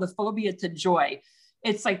I call the phobia to joy.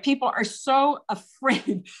 It's like people are so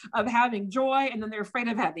afraid of having joy, and then they're afraid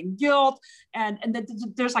of having guilt. And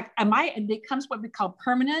there's like, and it becomes what we call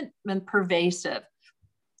permanent and pervasive.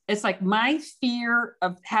 It's like my fear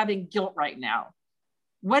of having guilt right now.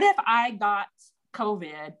 What if I got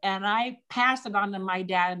COVID and I passed it on to my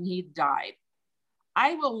dad and he died?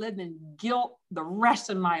 I will live in guilt the rest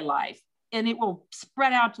of my life, and it will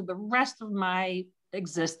spread out to the rest of my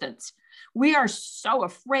existence. We are so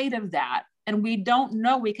afraid of that. And we don't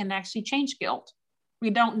know we can actually change guilt. We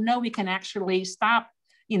don't know we can actually stop,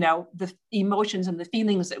 the emotions and the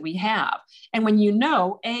feelings that we have. And when you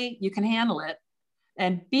know, A, you can handle it,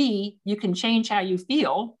 and B, you can change how you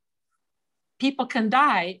feel, people can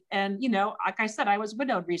die. And, like I said, I was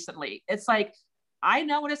widowed recently. It's like, I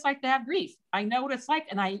know what it's like to have grief. I know what it's like.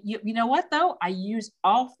 And you know what, though? I use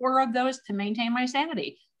all 4 of those to maintain my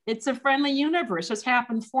sanity. It's a friendly universe. It's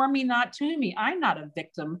happened for me, not to me. I'm not a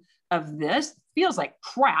victim of this. It feels like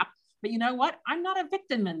crap, but you know what? I'm not a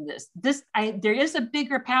victim in this. There is a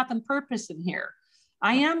bigger path and purpose in here.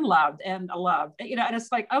 I am loved and loved, and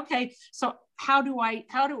it's like, okay, so how do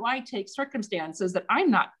I take circumstances that I'm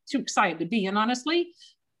not too excited to be in, honestly,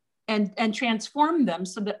 and transform them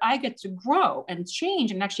so that I get to grow and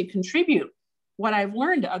change and actually contribute what I've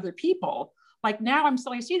learned to other people. Like now I'm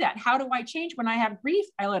starting to see that. How do I change when I have grief?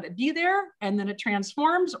 I let it be there and then it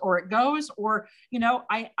transforms or it goes, or,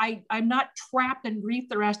 I'm not trapped in grief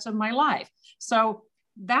the rest of my life. So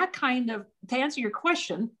that kind of, to answer your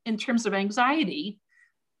question in terms of anxiety,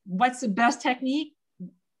 what's the best technique?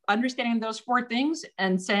 Understanding those 4 things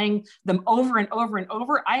and saying them over and over and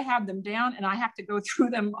over. I have them down and I have to go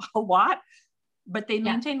through them a lot, but they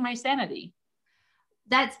maintain my sanity.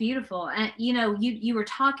 That's beautiful. And you were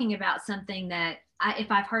talking about something that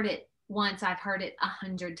if I've heard it once, I've heard it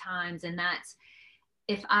 100 times. And that's,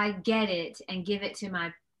 if I get it and give it to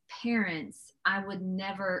my parents, I would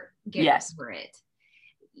never get over it.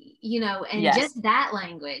 And just that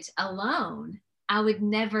language alone, I would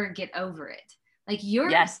never get over it. Like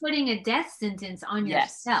you're putting a death sentence on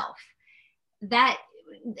yourself. That,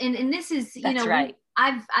 and this is, right.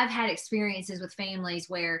 I've had experiences with families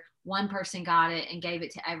where one person got it and gave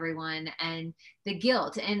it to everyone, and the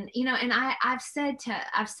guilt, and and I've said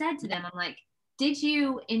to them, I'm like, did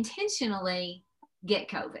you intentionally get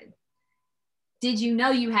COVID? Did you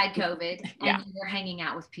know you had COVID and you were hanging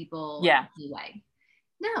out with people anyway?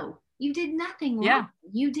 No, you did nothing wrong. Yeah.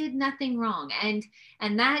 You did nothing wrong.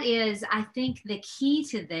 And that is, I think the key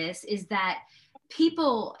to this is that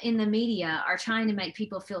people in the media are trying to make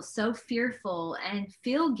people feel so fearful and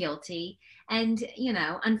feel guilty. And,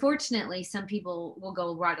 unfortunately, some people will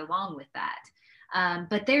go right along with that.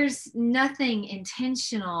 But there's nothing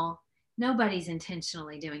intentional. Nobody's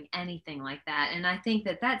intentionally doing anything like that. And I think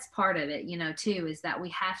that that's part of it, too, is that we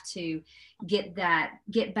have to get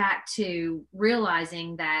back to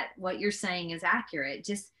realizing that what you're saying is accurate.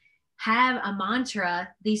 Just have a mantra,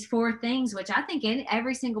 these 4 things, which I think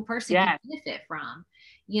every single person can benefit from,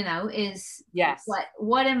 is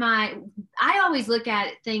what am I always look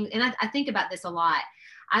at things, and I think about this a lot.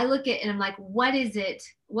 I look at, and I'm like, what is it?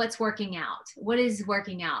 What's working out? What is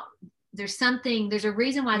working out? There's a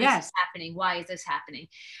reason why this is happening. Why is this happening?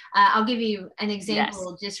 I'll give you an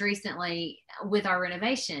example. Just recently with our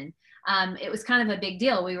renovation. It was kind of a big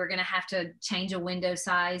deal. We were going to have to change a window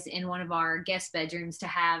size in one of our guest bedrooms to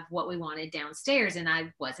have what we wanted downstairs. And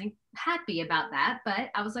I wasn't happy about that, but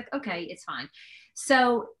I was like, okay, it's fine.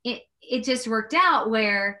 So it just worked out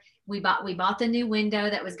where we bought the new window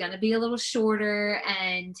that was going to be a little shorter,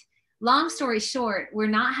 and long story short, we're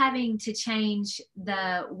not having to change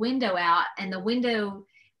the window out, and the window,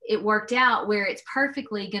 it worked out where it's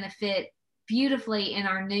perfectly going to fit beautifully in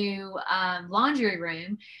our new laundry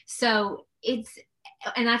room. So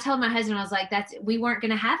and I told my husband, I was like, we weren't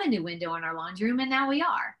going to have a new window in our laundry room, and now we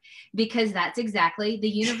are, because that's exactly, the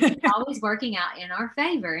universe is always working out in our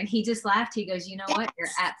favor. And he just laughed. He goes, you know what? You're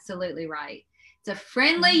absolutely right. It's a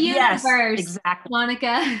friendly universe, exactly.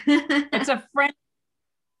 Monica. It's a friend.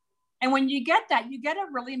 And when you get that, you get a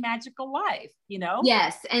really magical life,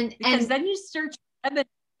 Yes. Because then you search evidence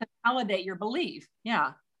to validate your belief.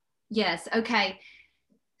 Yeah. Yes. Okay.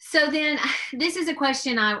 So then this is a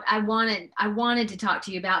question I wanted to talk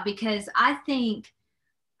to you about, because I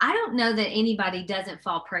don't know that anybody doesn't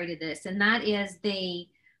fall prey to this. And that is the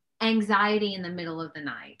anxiety in the middle of the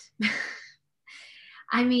night.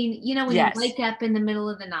 I mean, when you wake up in the middle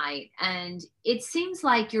of the night and it seems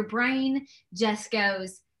like your brain just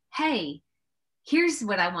goes, hey, here's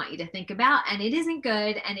what I want you to think about. And it isn't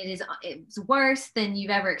good. And it's worse than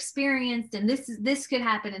you've ever experienced. And this could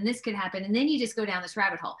happen, and this could happen. And then you just go down this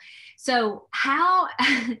rabbit hole. So how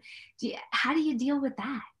do you deal with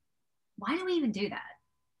that? Why do we even do that?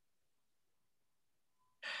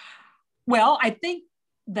 Well, I think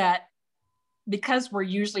that because we're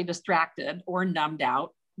usually distracted or numbed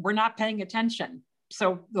out, we're not paying attention.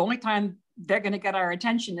 So the only time they're going to get our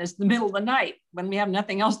attention is the middle of the night when we have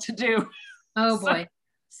nothing else to do. Oh boy.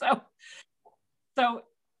 So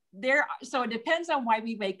it depends on why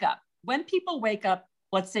we wake up. When people wake up,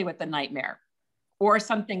 let's say with a nightmare or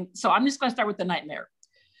something. So I'm just going to start with the nightmare.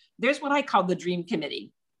 There's what I call the dream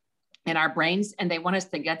committee in our brains, and they want us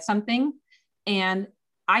to get something. And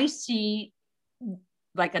I see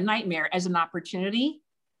like a nightmare as an opportunity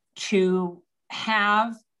to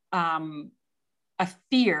have a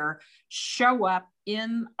fear show up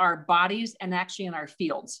in our bodies and actually in our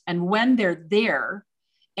fields. And when they're there,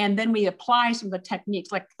 and then we apply some of the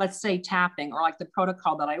techniques, like let's say tapping, or like the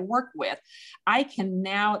protocol that I work with, I can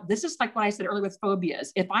now, this is like what I said earlier with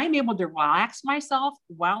phobias. If I'm able to relax myself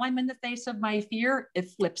while I'm in the face of my fear, it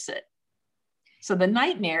flips it. So the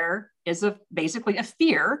nightmare is basically a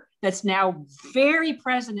fear that's now very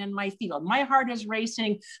present in my field. My heart is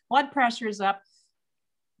racing, blood pressure is up.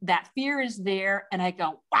 that fear is there. And I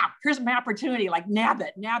go, wow, here's my opportunity. Like nab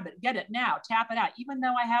it, get it now, tap it out. Even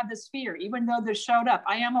though I have this fear, even though this showed up,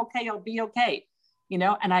 I am okay. I'll be okay.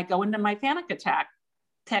 And I go into my panic attack.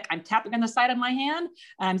 I'm tapping on the side of my hand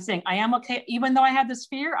and I'm saying, I am okay. Even though I have this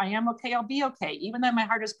fear, I am okay. I'll be okay. Even though my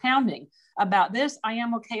heart is pounding about this, I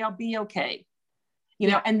am okay. I'll be okay.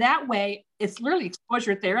 And that way it's literally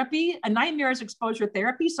exposure therapy. A nightmare is exposure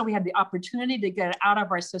therapy. So we have the opportunity to get it out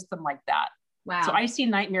of our system like that. Wow. So I see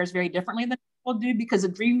nightmares very differently than people do because the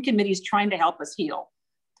Dream Committee is trying to help us heal.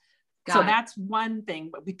 That's one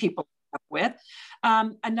thing that people up with.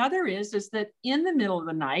 Another is that in the middle of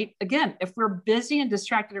the night, again, if we're busy and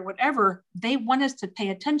distracted or whatever, they want us to pay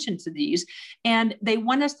attention to these and they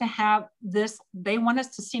want us to have this, they want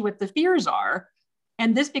us to see what the fears are.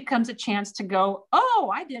 And this becomes a chance to go,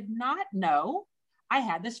 oh, I did not know I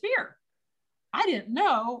had this fear. I didn't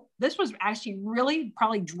know this was actually really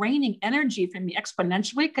probably draining energy from me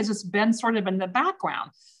exponentially because it's been sort of in the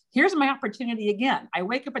background. Here's my opportunity again. I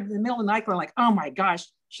wake up in the middle of the night going like, oh my gosh,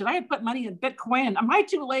 should I have put money in Bitcoin? Am I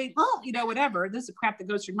too late? Oh, whatever. This is crap that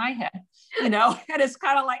goes through my head, and it's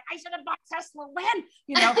kind of like, I should have bought Tesla when,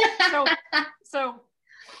 so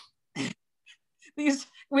these,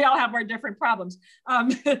 we all have our different problems.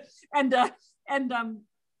 And then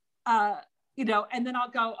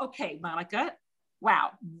I'll go, okay, Monica,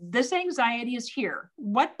 wow, this anxiety is here.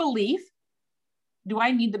 What belief do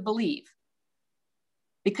I need to believe?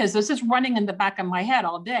 Because this is running in the back of my head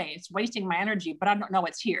all day. It's wasting my energy, but I don't know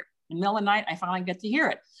it's here. In the middle of the night, I finally get to hear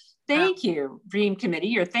it. Thank you, Dream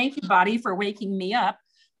Committee, or thank you, body, for waking me up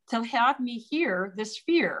to have me hear this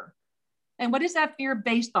fear. And what is that fear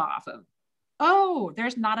based off of? Oh,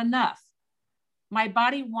 there's not enough. My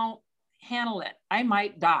body won't handle it. I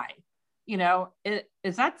might die.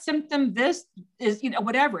 Is that symptom, this is,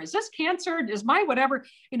 whatever, is this cancer? Is my whatever,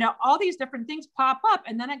 all these different things pop up.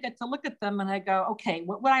 And then I get to look at them and I go, okay,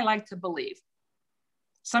 what would I like to believe?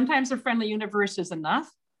 Sometimes the friendly universe is enough.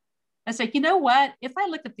 I say, you know what? If I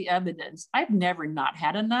look at the evidence, I've never not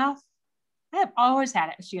had enough. I have always had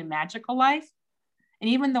actually a magical life. And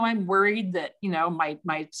even though I'm worried that,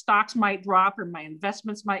 my stocks might drop or my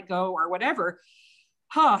investments might go or whatever,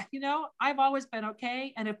 I've always been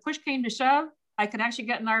okay. And if push came to shove, I could actually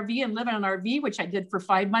get an RV and live in an RV, which I did for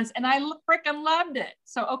 5 months. And I freaking loved it.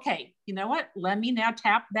 So, okay, you know what? Let me now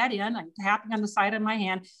tap that in. I'm tapping on the side of my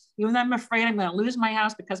hand. Even though I'm afraid I'm going to lose my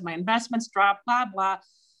house because my investments drop, blah, blah.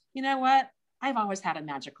 You know what? I've always had a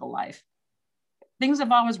magical life. Things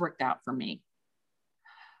have always worked out for me.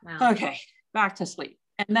 Wow. Okay, back to sleep.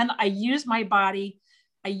 And then I use my body.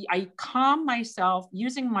 I calm myself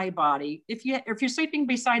using my body. If you're sleeping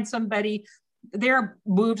beside somebody, there are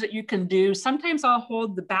moves that you can do. Sometimes I'll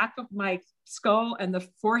hold the back of my skull and the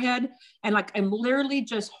forehead, and like I'm literally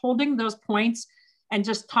just holding those points and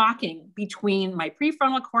just talking between my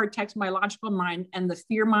prefrontal cortex, my logical mind, and the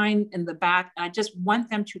fear mind in the back. And I just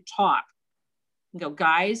want them to talk and go,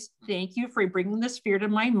 guys, thank you for bringing this fear to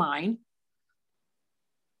my mind.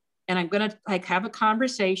 And I'm going to have a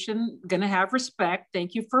conversation, going to have respect.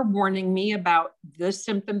 Thank you for warning me about this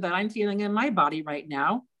symptom that I'm feeling in my body right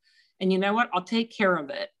now. And you know what? I'll take care of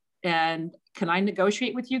it. And can I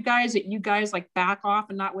negotiate with you guys that you guys like back off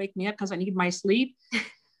and not wake me up because I need my sleep?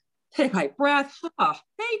 Take my breath. Oh,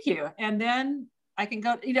 thank you. And then I can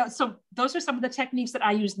go, so those are some of the techniques that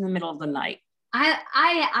I use in the middle of the night.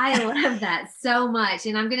 I love that so much.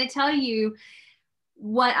 And I'm going to tell you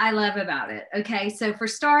what I love about it. Okay. So for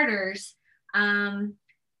starters,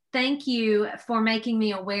 thank you for making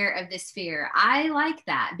me aware of this fear. I like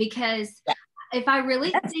that because if I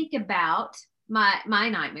really think about my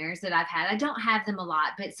nightmares that I've had, I don't have them a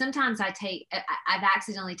lot, but sometimes I've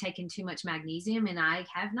accidentally taken too much magnesium and I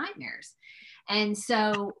have nightmares. And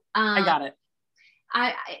so, I got it.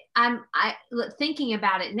 I'm thinking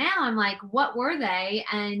about it now. I'm like, what were they?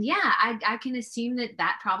 And I can assume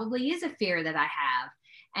that probably is a fear that I have.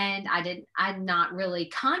 And I'm not really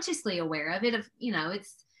consciously aware of it.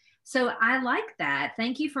 So I like that.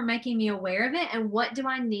 Thank you for making me aware of it. And what do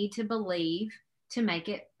I need to believe to make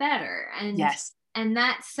it better? And yes. And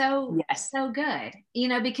that's so good,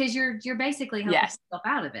 because you're basically helping yourself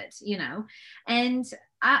out of it, and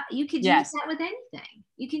you could use that with anything.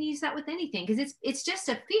 You can use that with anything because it's just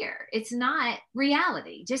a fear. It's not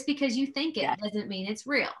reality. Just because you think it doesn't mean it's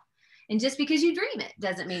real. And just because you dream it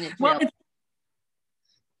doesn't mean it's real.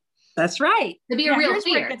 That's right. To be a real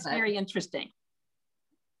fear. It's very interesting.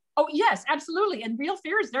 Oh, yes, absolutely. And real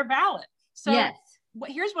fears, they're valid. So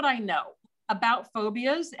here's what I know about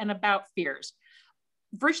phobias and about fears.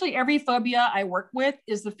 Virtually every phobia I work with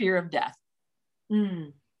is the fear of death.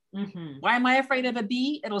 Mm-hmm. Why am I afraid of a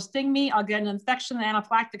bee? It'll sting me. I'll get an infection, an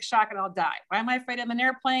anaphylactic shock, and I'll die. Why am I afraid of an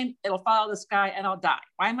airplane? It'll fall out of the sky and I'll die.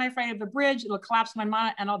 Why am I afraid of a bridge? It'll collapse my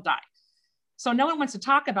mind and I'll die. So no one wants to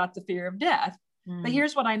talk about the fear of death. But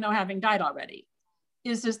here's what I know, having died already,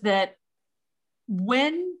 is that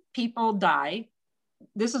when people die,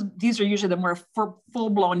 these are usually the more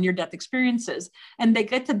full-blown near-death experiences, and they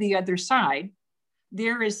get to the other side,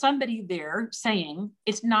 there is somebody there saying,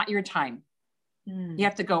 it's not your time. You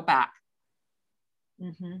have to go back.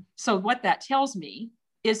 Mm-hmm. So what that tells me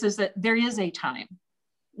is that there is a time.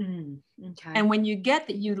 Okay. And when you get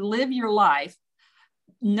that, you live your life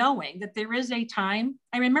knowing that there is a time.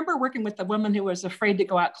 I remember working with a woman who was afraid to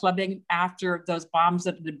go out clubbing after those bombs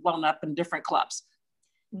that had blown up in different clubs.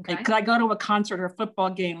 Okay. Like, could I go to a concert or a football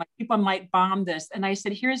game? Like, people might bomb this. And I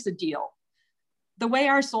said, here's the deal. The way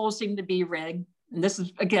our souls seem to be rigged, and this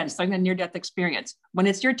is, again, something a near-death experience. When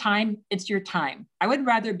it's your time, it's your time. I would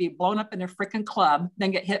rather be blown up in a freaking club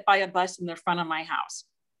than get hit by a bus in the front of my house.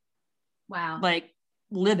 Wow. Like,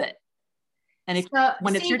 live it. And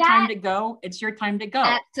when it's your that, time to go, it's your time to go.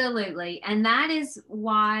 Absolutely. And that is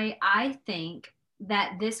why I think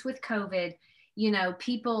that this with COVID,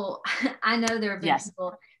 people, I know there have been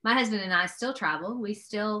people, my husband and I still travel. We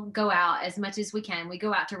still go out as much as we can. We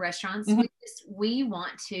go out to restaurants. Mm-hmm. We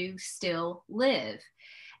want to still live.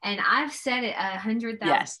 And I've said it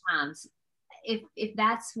 100,000 times. If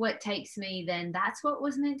that's what takes me, then that's what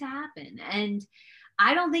was meant to happen. And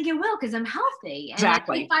I don't think it will, because I'm healthy and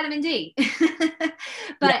exactly. I take vitamin D.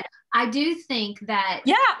 But I do think that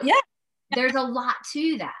there's a lot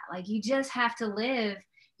to that. Like, you just have to live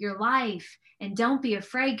your life and don't be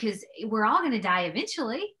afraid, because we're all going to die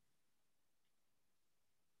eventually.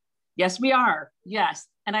 Yes, we are. Yes.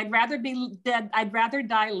 And I'd rather be dead. I'd rather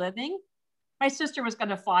die living. My sister was going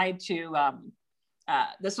to fly to,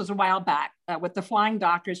 this was a while back, with the Flying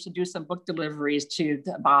Doctors to do some book deliveries to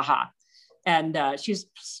Baja. And she's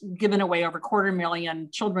given away over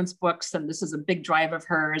 250,000 children's books. And this is a big drive of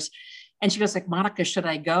hers. And she goes like, Monica, should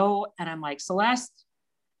I go? And I'm like, Celeste,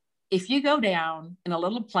 if you go down in a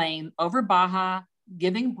little plane over Baja,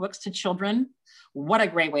 giving books to children, what a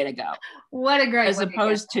great way to go. What a great As way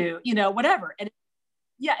opposed to, whatever. And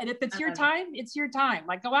and if it's your time, it's your time.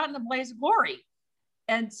 Like, go out in a blaze of glory.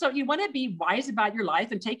 And so you want to be wise about your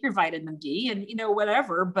life and take your vitamin D and,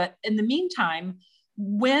 whatever. But in the meantime,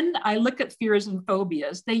 when I look at fears and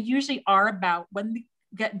phobias, they usually are about, when we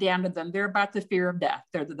get down to them, they're about the fear of death.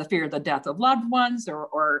 They're the fear of the death of loved ones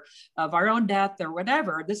or of our own death or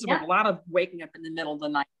whatever. This is what a lot of waking up in the middle of the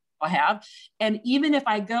night will have. And even if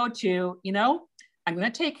I go to, I'm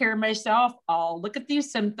going to take care of myself. I'll look at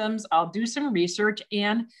these symptoms. I'll do some research.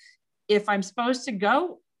 And if I'm supposed to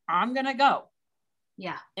go, I'm going to go.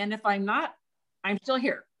 Yeah. And if I'm not, I'm still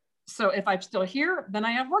here. So if I'm still here, then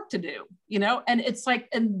I have work to do, and it's like,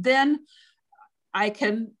 and then I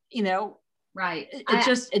can, right.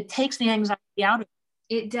 It takes the anxiety out of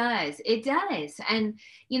it. It does. It does. And,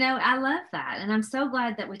 I love that. And I'm so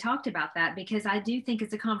glad that we talked about that, because I do think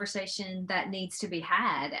it's a conversation that needs to be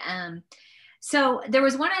had. So there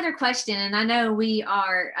was one other question, and I know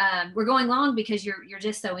we're going long because you're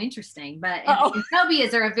just so interesting, but and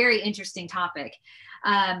phobias are a very interesting topic.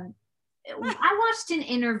 I watched an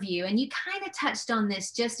interview, and you kind of touched on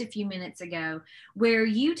this just a few minutes ago, where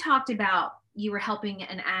you talked about you were helping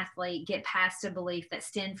an athlete get past a belief that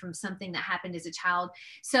stemmed from something that happened as a child.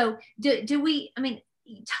 So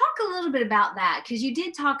talk a little bit about that, because you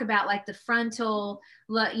did talk about like the frontal,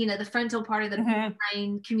 the frontal part of the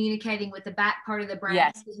brain communicating with the back part of the brain.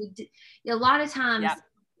 Yes. A lot of times,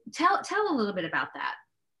 tell a little bit about that.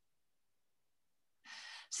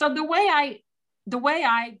 So the way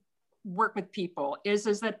I work with people is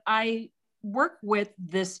that I work with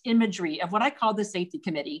this imagery of what I call the safety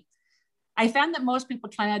committee. I found that most people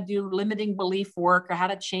trying to do limiting belief work or how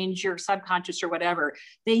to change your subconscious or whatever,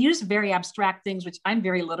 they use very abstract things, which I'm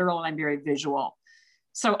very literal and I'm very visual.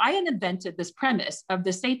 So I had invented this premise of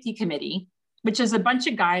the safety committee, which is a bunch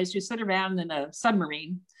of guys who sit around in a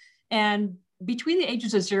submarine. And between the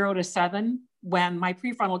ages of 0 to 7, when my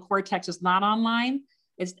prefrontal cortex is not online,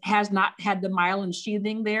 it has not had the myelin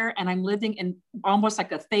sheathing there. And I'm living in almost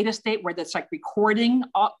like a theta state where that's like recording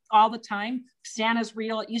all the time. Santa's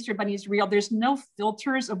real, Easter Bunny's real. There's no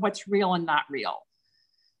filters of what's real and not real.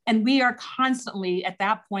 And we are constantly at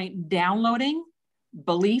that point downloading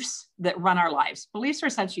beliefs that run our lives. Beliefs are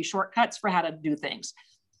essentially shortcuts for how to do things.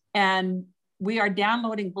 And we are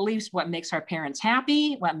downloading beliefs, what makes our parents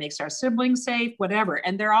happy, what makes our siblings safe, whatever.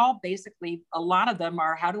 And they're all basically, a lot of them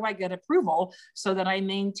are, how do I get approval so that I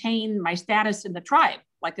maintain my status in the tribe?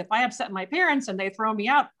 Like if I upset my parents and they throw me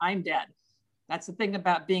out, I'm dead. That's the thing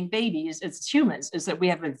about being babies as humans, is that we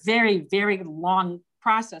have a very, very long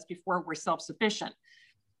process before we're self-sufficient.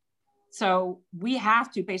 So we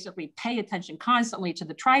have to basically pay attention constantly to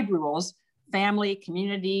the tribe rules, family,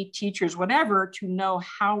 community, teachers, whatever, to know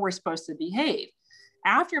how we're supposed to behave.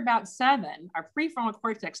 After about 7, our prefrontal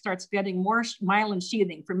cortex starts getting more myelin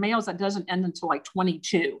sheathing. For males, that doesn't end until like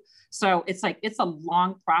 22. So it's a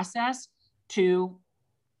long process to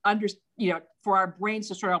for our brains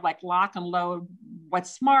to sort of like lock and load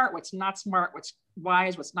what's smart, what's not smart, what's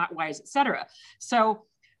wise, what's not wise, et cetera. So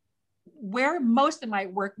where most of my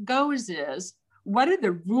work goes is, what are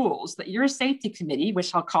the rules that your safety committee,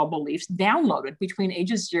 which I'll call beliefs, downloaded between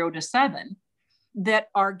ages 0 to 7 that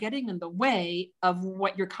are getting in the way of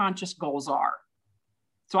what your conscious goals are?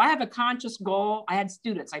 So I have a conscious goal. I had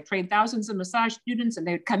students, I trained thousands of massage students, and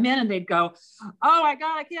they'd come in and they'd go, oh my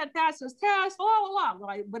God, I can't pass this test, blah, blah, blah.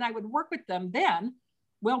 Well, when I would work with them then,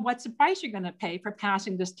 well, what's the price you're going to pay for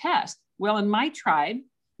passing this test? Well, in my tribe,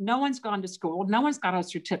 no one's gone to school, no one's got a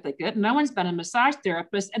certificate, no one's been a massage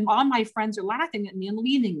therapist, and all my friends are laughing at me and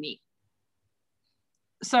leaving me.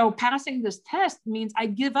 So passing this test means I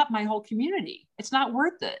give up my whole community. It's not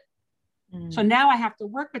worth it. So now I have to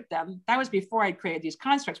work with them. That was before I created these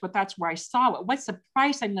constructs, but that's where I saw it. What's the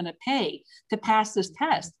price I'm going to pay to pass this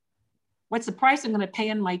test? What's the price I'm going to pay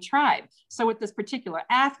in my tribe? So with this particular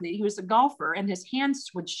athlete, he was a golfer, and his hands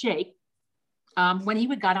would shake when he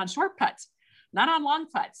would got on short putts, not on long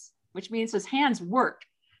putts, which means his hands worked.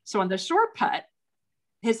 So on the short putt,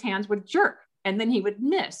 his hands would jerk and then he would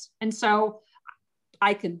miss. And so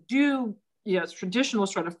I could do traditional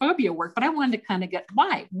sort of phobia work, but I wanted to kind of get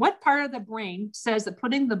why. What part of the brain says that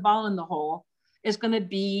putting the ball in the hole is going to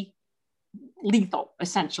be lethal,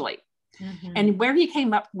 essentially? Mm-hmm. And where he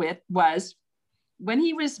came up with was, when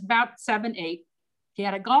he was about 7, 8, he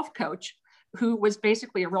had a golf coach who was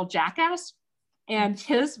basically a real jackass. And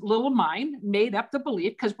his little mind made up the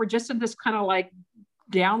belief, because we're just in this kind of like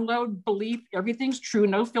download belief, everything's true,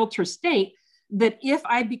 no filter state, that if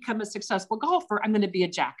I become a successful golfer, I'm going to be a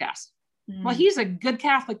jackass. Well, he's a good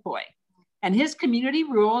Catholic boy, and his community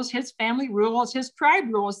rules, his family rules, his tribe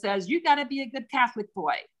rules says you got to be a good Catholic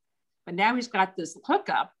boy. But now he's got this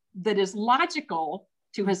hookup that is logical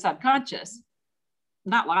to his subconscious,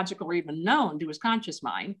 not logical or even known to his conscious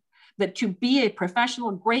mind, that to be a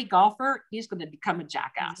professional great golfer, he's going to become a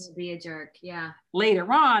jackass. Be a jerk, yeah. Later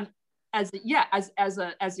on, as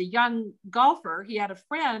a young golfer, he had a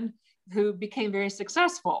friend who became very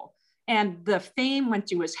successful. And the fame went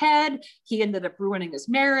to his head. He ended up ruining his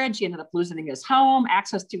marriage. He ended up losing his home,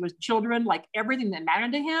 access to his children, like everything that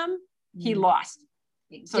mattered to him, he lost.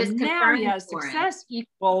 So now he has success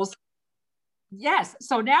equals, yes.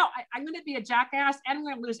 So now I'm going to be a jackass and I'm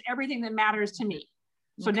going to lose everything that matters to me.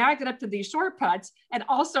 So now I get up to these short putts. And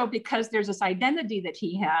also because there's this identity that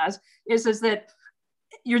he has is that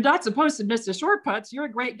you're not supposed to miss the short putts. You're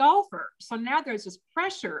a great golfer. So now there's this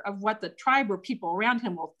pressure of what the tribe or people around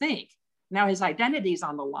him will think. Now his identity is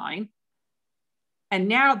on the line. And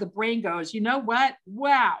now the brain goes, you know what?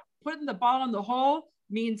 Wow, putting the ball in the hole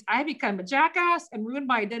means I become a jackass and ruin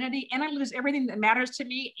my identity, and I lose everything that matters to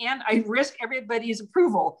me, and I risk everybody's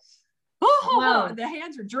approval. Oh, the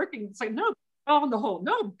hands are jerking. It's like, no, ball in the hole.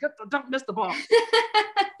 No, don't miss the ball.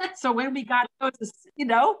 So when we got those,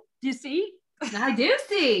 do you see? I do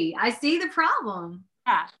see. I see the problem.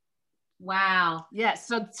 Yeah. Wow. Yes.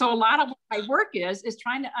 So a lot of what my work is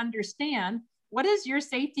trying to understand, what does your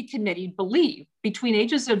safety committee believe between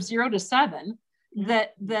ages of 0 to 7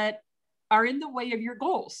 that are in the way of your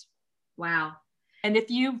goals? Wow. And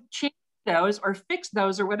if you change those or fix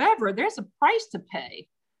those or whatever, there's a price to pay.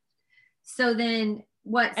 So then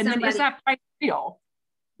then is that price real?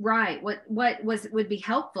 Right. What would be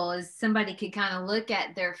helpful is somebody could kind of look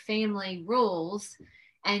at their family rules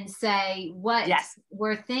and say, what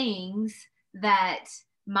were things that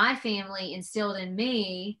my family instilled in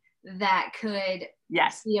me that could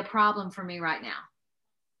be a problem for me right now?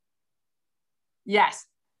 Yes.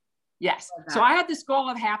 So I had this goal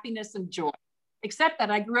of happiness and joy, except that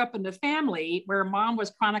I grew up in a family where mom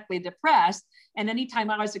was chronically depressed. And anytime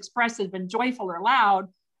I was expressive and joyful or loud,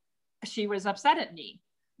 she was upset at me.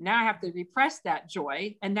 Now I have to repress that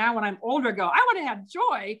joy. And now when I'm older, I want to have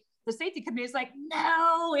joy. The safety committee is like,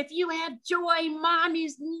 no, if you have joy,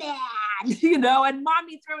 mommy's mad, and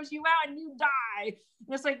mommy throws you out and you die. And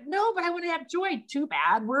it's like, no, but I want to have joy. Too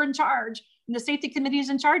bad. We're in charge. And the safety committee is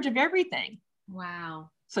in charge of everything. Wow.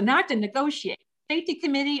 So not to negotiate. Safety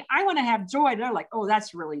committee, I want to have joy. They're like, oh,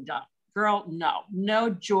 that's really dumb. Girl, no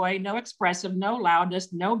joy, no expressive, no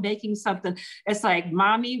loudness, no making something. It's like,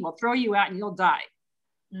 mommy will throw you out and you'll die.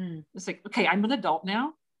 It's like, okay, I'm an adult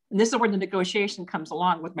now. And this is where the negotiation comes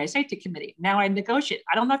along with my safety committee. Now I negotiate.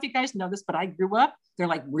 I don't know if you guys know this, but I grew up. They're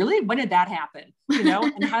like, really? When did that happen? You know,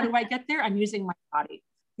 and how do I get there? I'm using my body,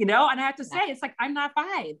 you know, and I have to say, it's like, I'm not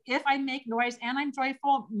 5. If I make noise and I'm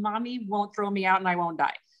joyful, mommy won't throw me out and I won't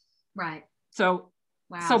die. Right. So,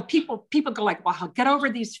 so people go like, wow, get over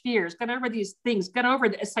these fears, get over these things, get over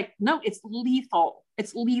this. It's like, no, it's lethal.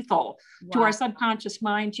 It's lethal to our subconscious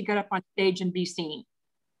mind to get up on stage and be seen.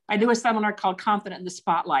 I do a seminar called Confident in the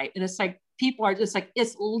Spotlight. And it's like, people are just like,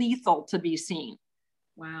 it's lethal to be seen.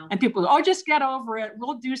 Wow. And people go, oh, just get over it.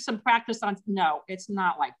 We'll do some practice on. No, it's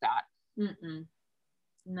not like that. Mm-mm.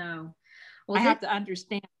 No. Well, I have to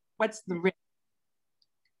understand what's the risk.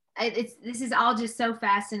 This is all just so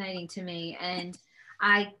fascinating to me. And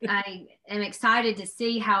I am excited to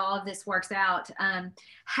see how all of this works out.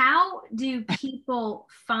 How do people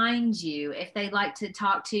find you if they like to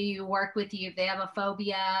talk to you, work with you, if they have a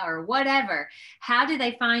phobia or whatever? How do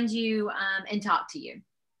they find you and talk to you?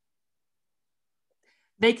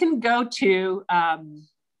 They can go to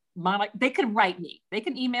Monica. They can write me. They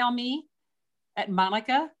can email me at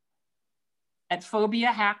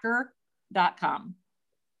monica@phobiahacker.com.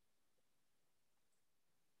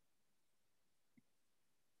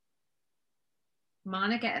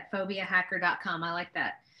 Monica@phobiahacker.com. I like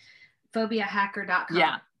that. Phobiahacker.com.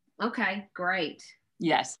 Yeah. Okay, great.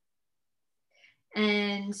 Yes.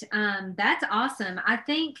 And that's awesome. I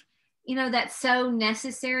think, you know, that's so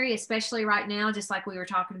necessary, especially right now, just like we were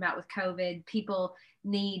talking about with COVID. People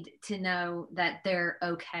need to know that they're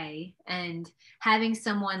okay, and having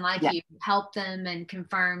someone like you help them and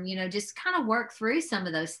confirm, you know, just kind of work through some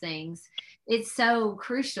of those things. It's so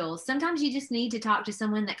crucial. Sometimes you just need to talk to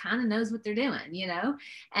someone that kind of knows what they're doing, you know.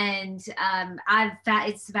 And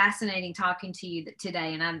it's fascinating talking to you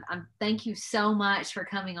today, and I'm thank you so much for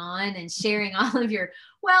coming on and sharing all of your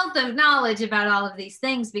wealth of knowledge about all of these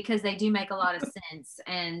things, because they do make a lot of sense.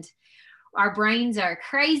 And our brains are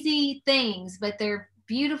crazy things, but they're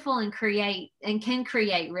beautiful and can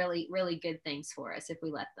create really, really good things for us if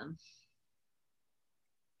we let them.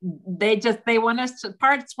 They want us to,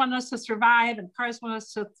 parts want us to survive, and parts want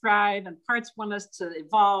us to thrive, and parts want us to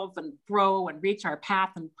evolve and grow and reach our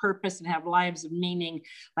path and purpose and have lives of meaning.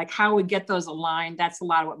 Like, how we get those aligned, that's a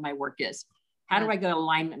lot of what my work is. How do I get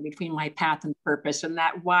alignment between my path and purpose, and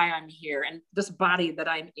that why I'm here, and this body that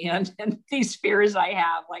I'm in, and these fears I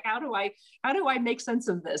have? Like, how do I make sense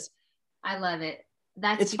of this? I love it.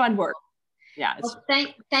 It's fun work. Yeah. Well,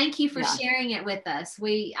 thank you for sharing it with us.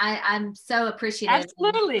 I'm so appreciative.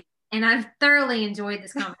 Absolutely. And I've thoroughly enjoyed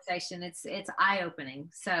this conversation. It's eye-opening.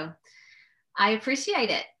 So I appreciate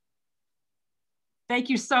it. Thank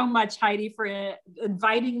you so much, Heidi, for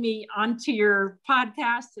inviting me onto your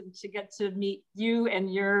podcast and to get to meet you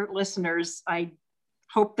and your listeners. I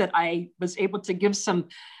hope that I was able to give some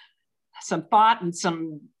thought and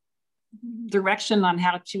some direction on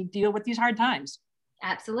how to deal with these hard times.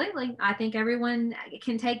 Absolutely. I think everyone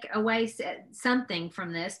can take away something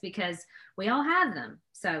from this, because we all have them.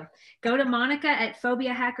 So go to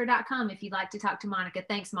Monica@phobiahacker.com if you'd like to talk to Monica.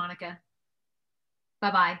 Thanks, Monica.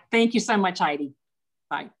 Bye-bye. Thank you so much, Heidi.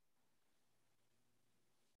 Bye.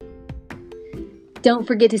 Don't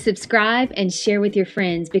forget to subscribe and share with your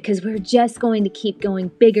friends, because we're just going to keep going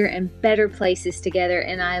bigger and better places together.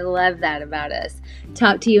 And I love that about us.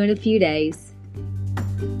 Talk to you in a few days.